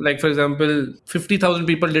them, like for example, 50,000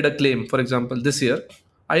 people did a claim, for example, this year,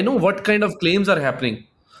 I know what kind of claims are happening,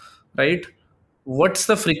 right? What's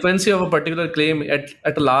the frequency of a particular claim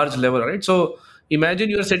at a large level, right? So, imagine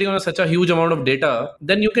you're sitting on such a huge amount of data,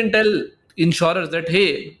 then you can tell insurers that,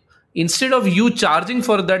 hey, instead of you charging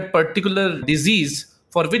for that particular disease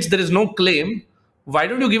for which there is no claim, why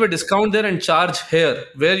don't you give a discount there and charge here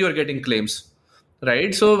where you're getting claims,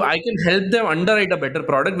 right? So I can help them underwrite a better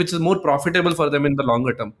product which is more profitable for them in the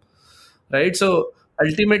longer term, right? So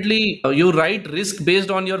ultimately, you write risk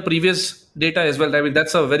based on your previous data as well. I mean,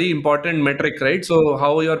 that's a very important metric, right? So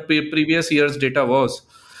how your previous year's data was,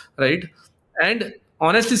 right? And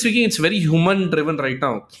honestly speaking, it's very human driven right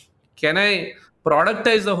now. Can I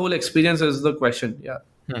productize the whole experience is the question. Yeah.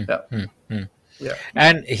 Yeah.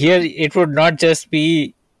 And here it would not just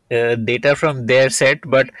be data from their set,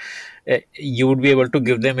 but you would be able to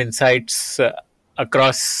give them insights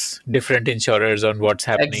across different insurers on what's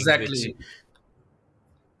happening.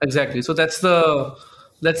 Exactly. So that's the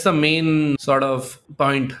main sort of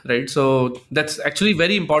point, right? So that's actually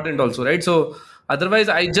very important also, right? So otherwise,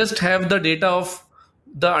 I just have the data of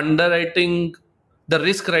the underwriting, the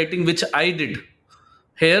risk writing, which I did.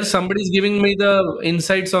 Here, somebody is giving me the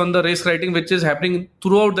insights on the risk writing, which is happening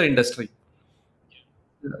throughout the industry.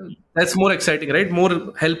 That's more exciting, right?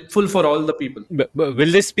 More helpful for all the people. But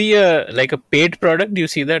will this be like a paid product? Do you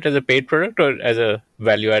see that as a paid product or as a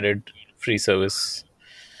value-added free service?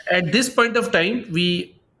 At this point of time,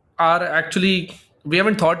 we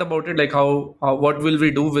haven't thought about it, like how what will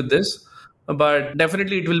we do with this, but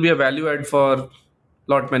definitely it will be a value add for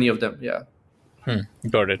many of them. Yeah.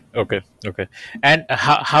 Got it. Okay. And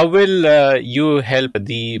how will you help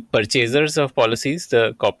the purchasers of policies,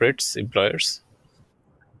 the corporates, employers?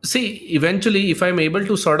 See, eventually, if I'm able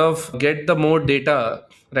to sort of get the more data,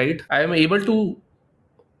 right, I am able to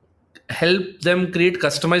help them create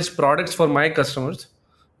customized products for my customers,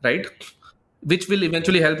 right, which will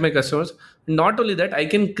eventually help my customers. Not only that, I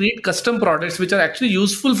can create custom products which are actually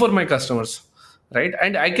useful for my customers, right?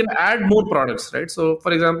 And I can add more products, right? So,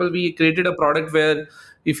 for example, we created a product where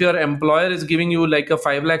if your employer is giving you like a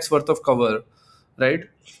 5 lakhs worth of cover, right?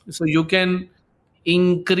 So you can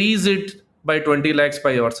increase it by 20 lakhs by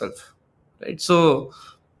yourself, right? So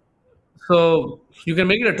you can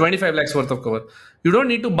make it a 25 lakhs worth of cover. You don't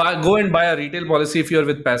need to go and buy a retail policy if you're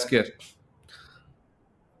with Pazcare.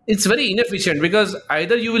 It's very inefficient because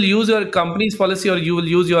either you will use your company's policy or you will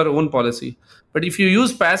use your own policy. But if you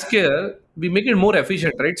use Pazcare, we make it more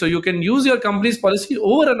efficient, right? So you can use your company's policy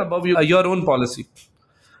over and above your own policy.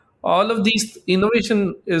 All of these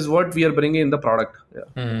innovation is what we are bringing in the product.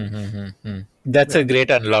 Yeah. That's a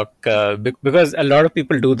great unlock because a lot of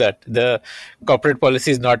people do that. The corporate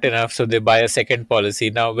policy is not enough, so they buy a second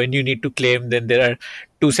policy. Now, when you need to claim, then there are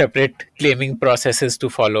two separate claiming processes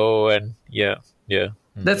to follow, and yeah.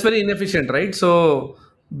 That's very inefficient, right? So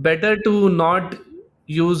better to not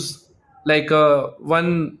use like a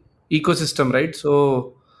one ecosystem, right?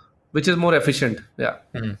 So which is more efficient. Yeah.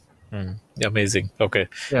 Amazing. Okay.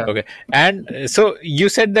 And so you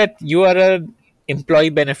said that you are an employee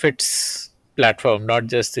benefits platform, not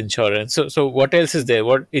just insurance. So what else is there?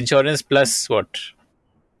 What insurance plus what?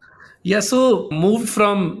 Yeah. So moved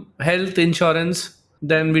from health insurance,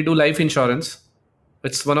 then we do life insurance.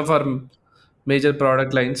 It's one of our major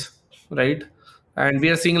product lines, right? And we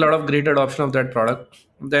are seeing a lot of great adoption of that product.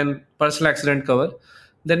 Then personal accident cover.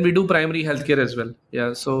 Then we do primary healthcare as well.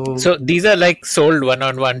 Yeah. So these are like sold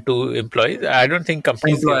one-on-one to employees. I don't think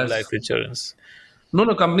companies give life insurance.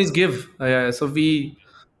 No, companies give. Yeah. So we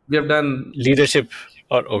have done leadership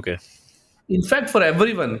or okay. In fact, for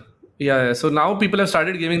everyone. Yeah. So now people have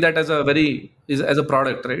started giving that as a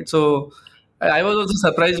product, right? So I was also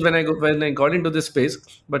surprised when I got into this space,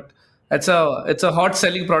 but it's a hot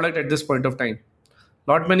selling product at this point of time.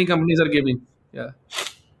 Not many companies are giving. Yeah.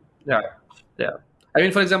 I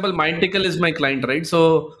mean, for example, Mindtickle is my client, right?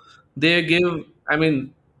 So they give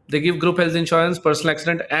group health insurance, personal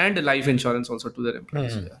accident, and life insurance also to their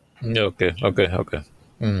employees. Yeah. Okay.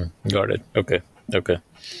 Got it. Okay.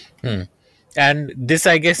 And this,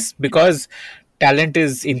 I guess, because talent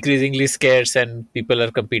is increasingly scarce and people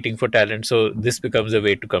are competing for talent, so this becomes a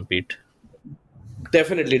way to compete.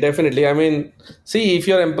 Definitely. I mean, see, if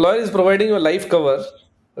your employer is providing you a life cover,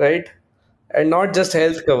 right, and not just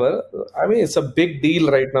health cover. I mean, it's a big deal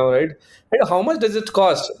right now, right? And how much does it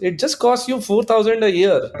cost? It just costs you 4,000 a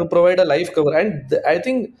year to provide a life cover. And I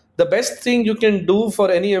think the best thing you can do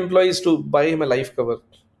for any employee is to buy him a life cover,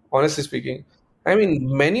 honestly speaking. I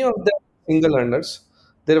mean, many of them are single earners.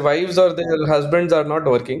 Their wives or their husbands are not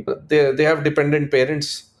working. They have dependent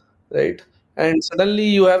parents, right? And suddenly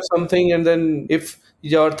you have something, and then if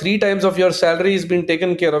your 3 times of your salary is being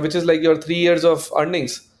taken care of, which is like your 3 years of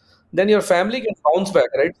earnings, then your family can bounce back,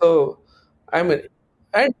 right? So, I mean,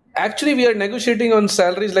 and actually, we are negotiating on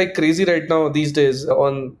salaries like crazy right now these days,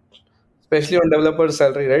 on especially on developer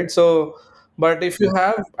salary, right? So, but if you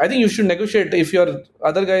have, I think you should negotiate if your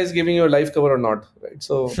other guy is giving you a life cover or not, right?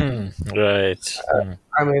 So, Right.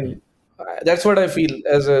 I mean, that's what I feel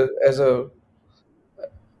as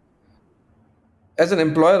an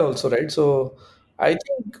employer also, right? So I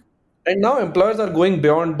think, and now employers are going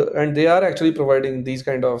beyond, and they are actually providing these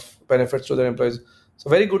kind of benefits to their employees. So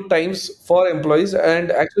very good times for employees,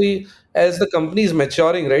 and actually, as the company is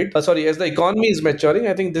maturing, right? Sorry, as the economy is maturing,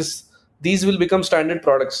 I think these will become standard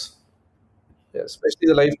products. Yeah, especially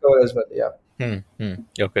the life cover as well. Yeah.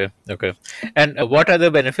 Okay. Okay. And what other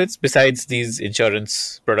benefits besides these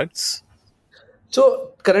insurance products?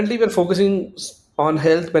 So currently we're focusing on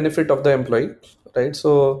health benefit of the employee, right?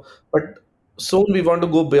 So, but soon we want to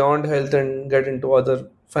go beyond health and get into other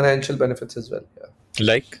financial benefits as well. Yeah.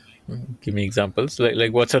 Like, give me examples.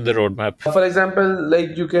 Like what's on the roadmap? For example,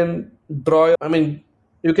 like you can I mean,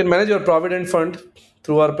 you can manage your provident fund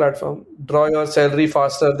through our platform, draw your salary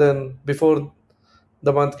faster than before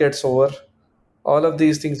the month gets over. All of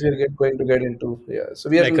these things going to get into. Yeah. So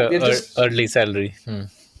Like a we're just early salary.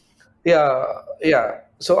 yeah, yeah.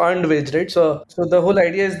 So earned wage, right? So the whole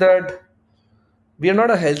idea is that we are not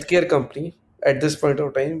a healthcare company at this point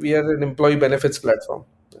of time. We are an employee benefits platform.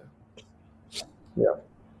 Yeah.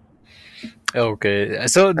 Okay.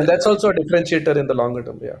 So And that's also a differentiator in the longer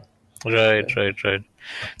term. Yeah. right.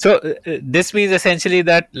 So this means essentially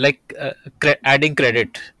that like adding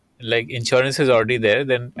credit, like insurance is already there,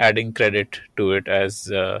 then adding credit to it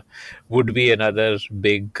as would be another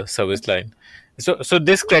big service line. So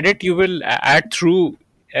this credit you will add through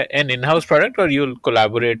an in-house product, or you'll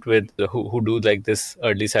collaborate with who do like this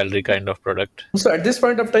early salary kind of product. So at this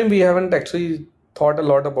point of time, we haven't actually thought a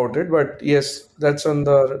lot about it, but yes, that's on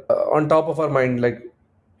top of our mind, like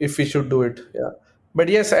if we should do it. Yeah. But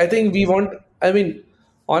yes, I think we want. I mean,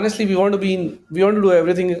 honestly, we want to do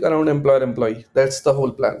everything around employee. That's the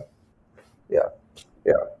whole plan. Yeah.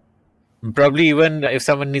 Yeah. Probably even if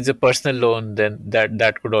someone needs a personal loan, then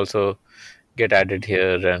that could also get added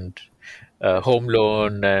here, and home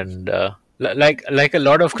loan and like a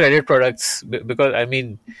lot of credit products, because I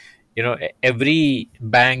mean, every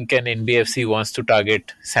bank and NBFC wants to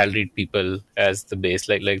target salaried people as the base,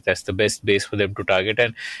 like that's the best base for them to target.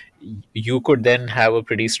 And you could then have a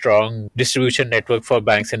pretty strong distribution network for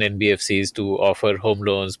banks and NBFCs to offer home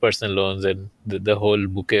loans, personal loans, and the whole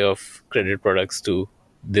bouquet of credit products to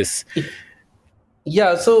this.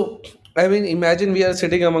 Yeah. So I mean, imagine we are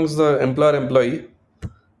sitting amongst the employee.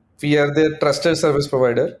 We are their trusted service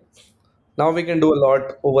provider. Now we can do a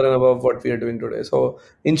lot over and above what we are doing today. So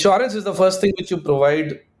insurance is the first thing which you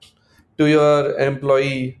provide to your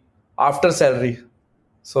employee after salary.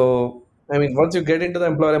 So I mean, once you get into the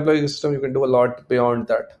employee system, you can do a lot beyond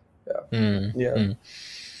that. Yeah. Yeah.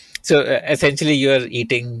 So essentially, you are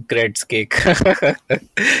eating Cred's cake.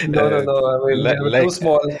 No. I mean, we're too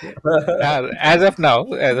small. As of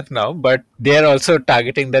now, but they are also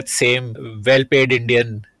targeting that same well-paid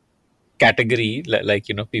Indian category, like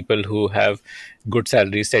people who have good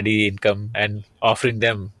salary, steady income, and offering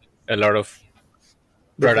them a lot of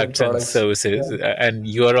Different products and products. services. Yeah. And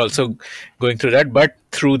you are also going through that, but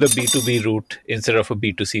through the B2B route instead of a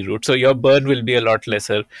B2C route. So your burn will be a lot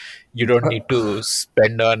lesser. You don't need to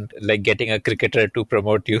spend on like getting a cricketer to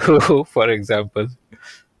promote you, for example.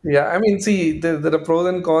 Yeah, I mean, see, there are pros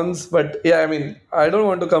and cons, but yeah, I mean, I don't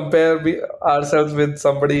want to compare ourselves with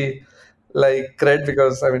somebody like Cred,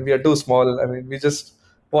 because I mean, we are too small. I mean, we just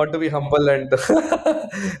want to be humble and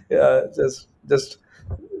yeah, just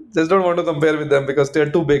don't want to compare with them because they're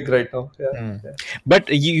too big right now. Yeah. But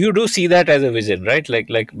you do see that as a vision, right?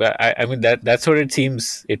 I mean that's what it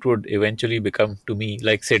seems it would eventually become to me.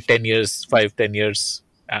 Like say 10 years, 5-10 years.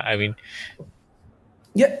 I mean,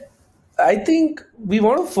 Yeah, I think we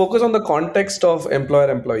want to focus on the context of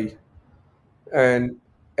employee, and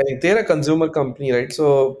I think they're a consumer company, right?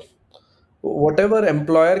 So whatever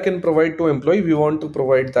employer can provide to employee, we want to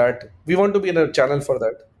provide that. We want to be in a channel for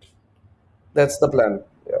that. That's the plan.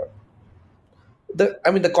 Yeah.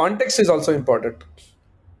 I mean, the context is also important.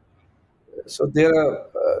 So there are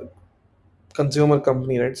consumer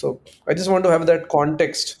company, right? So I just want to have that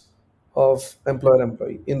context of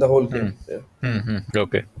employer-employee in the whole game. Yeah.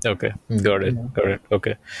 Okay. Got it.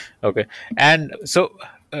 Okay. And so,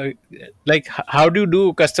 like, how do you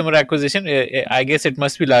do customer acquisition? I guess it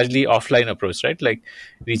must be largely offline approach, right? Like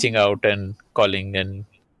reaching out and calling and.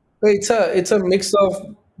 It's a mix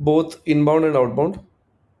of both inbound and outbound.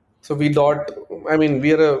 So we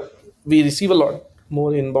receive a lot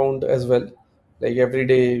more inbound as well. Like every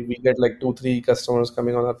day we get like 2-3 customers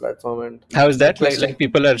coming on our platform and How is that? requesting Like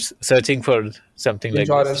people are searching for something like this.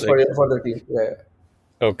 insurance Like, for the team. Yeah.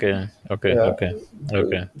 okay.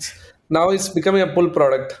 Yeah. Now it's becoming a pull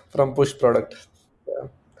product from push product. Yeah.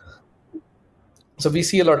 So we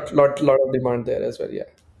see a lot of demand there as well. Yeah.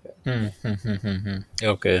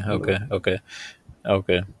 Okay.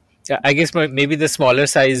 Yeah, I guess maybe the smaller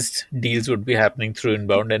sized deals would be happening through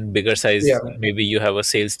inbound, and bigger size, Yeah. maybe you have a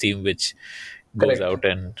sales team which goes Correct. out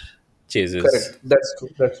and chases. Correct. That's true.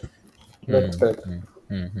 That's correct.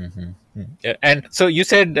 Yeah, and so you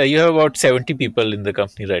said you have about 70 people in the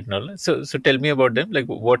company right now. So tell me about them. Like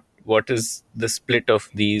what is the split of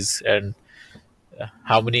these, and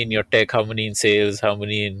how many in your tech, how many in sales, how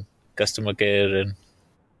many in customer care, and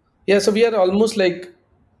Yeah, so we are almost like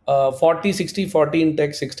 40 in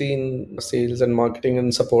tech, 60 in sales and marketing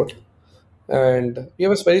and support. And we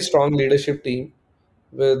have a very strong leadership team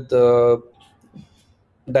with the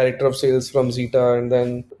director of sales from Zeta, and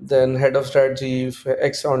then head of strategy,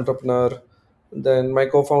 ex-entrepreneur. Then my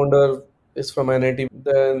co-founder is from NIT.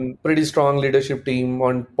 Then pretty strong leadership team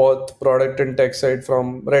on both product and tech side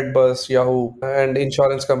from Redbus, Yahoo, and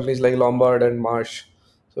insurance companies like Lombard and Marsh.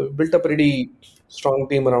 So we built a pretty strong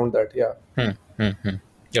team around that. Yeah.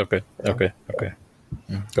 Okay.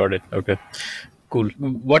 Got it. Okay, cool.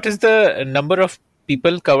 What is the number of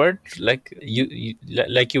people covered? Like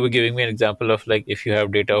like you were giving me an example of, like, if you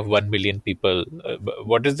have data of 1 million people,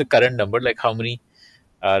 what is the current number? Like how many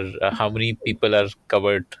people are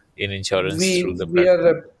covered in insurance through the We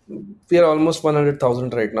platform? are almost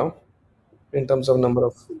 100,000 right now in terms of number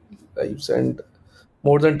of lives and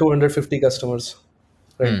more than 250 customers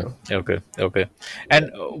right now. Okay.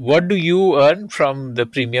 And what do you earn from the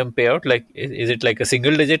premium payout? Like, is it like a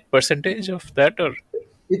single digit percentage of that, or?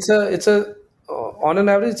 It's a on an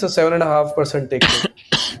average it's a 7.5% take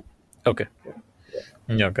rate. Okay.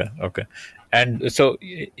 Okay. And so,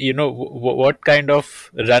 what kind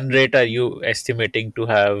of run rate are you estimating to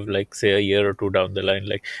have, like, say, a year or two down the line?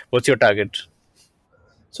 Like, what's your target?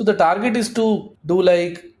 So the target is to do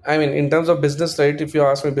in terms of business, right? If you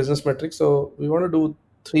ask me business metrics, so we want to do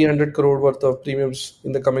 300 crore worth of premiums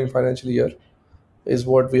in the coming financial year is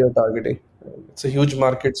what we are targeting. It's a huge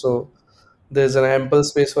market, so there's an ample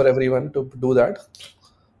space for everyone to do that,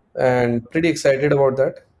 and pretty excited about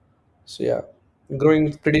that. So yeah,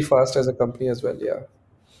 growing pretty fast as a company as well. Yeah.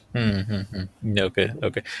 Okay.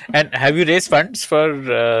 And have you raised funds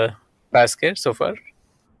for Pazcare so far?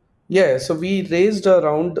 Yeah, so we raised a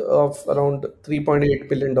round of around $3.8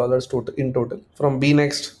 billion in total from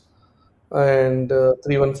BNext and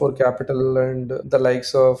 314 Capital and the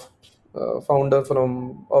likes of founder of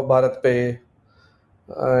Bharat Pay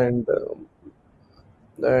and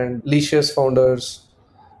Licious founders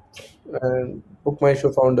and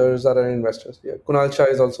Bookmyshow founders are our investors. Yeah, Kunal Shah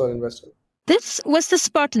is also an investor. This was the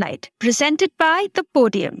Spotlight presented by The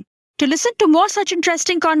Podium. To listen to more such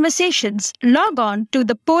interesting conversations, log on to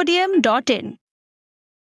thepodium.in.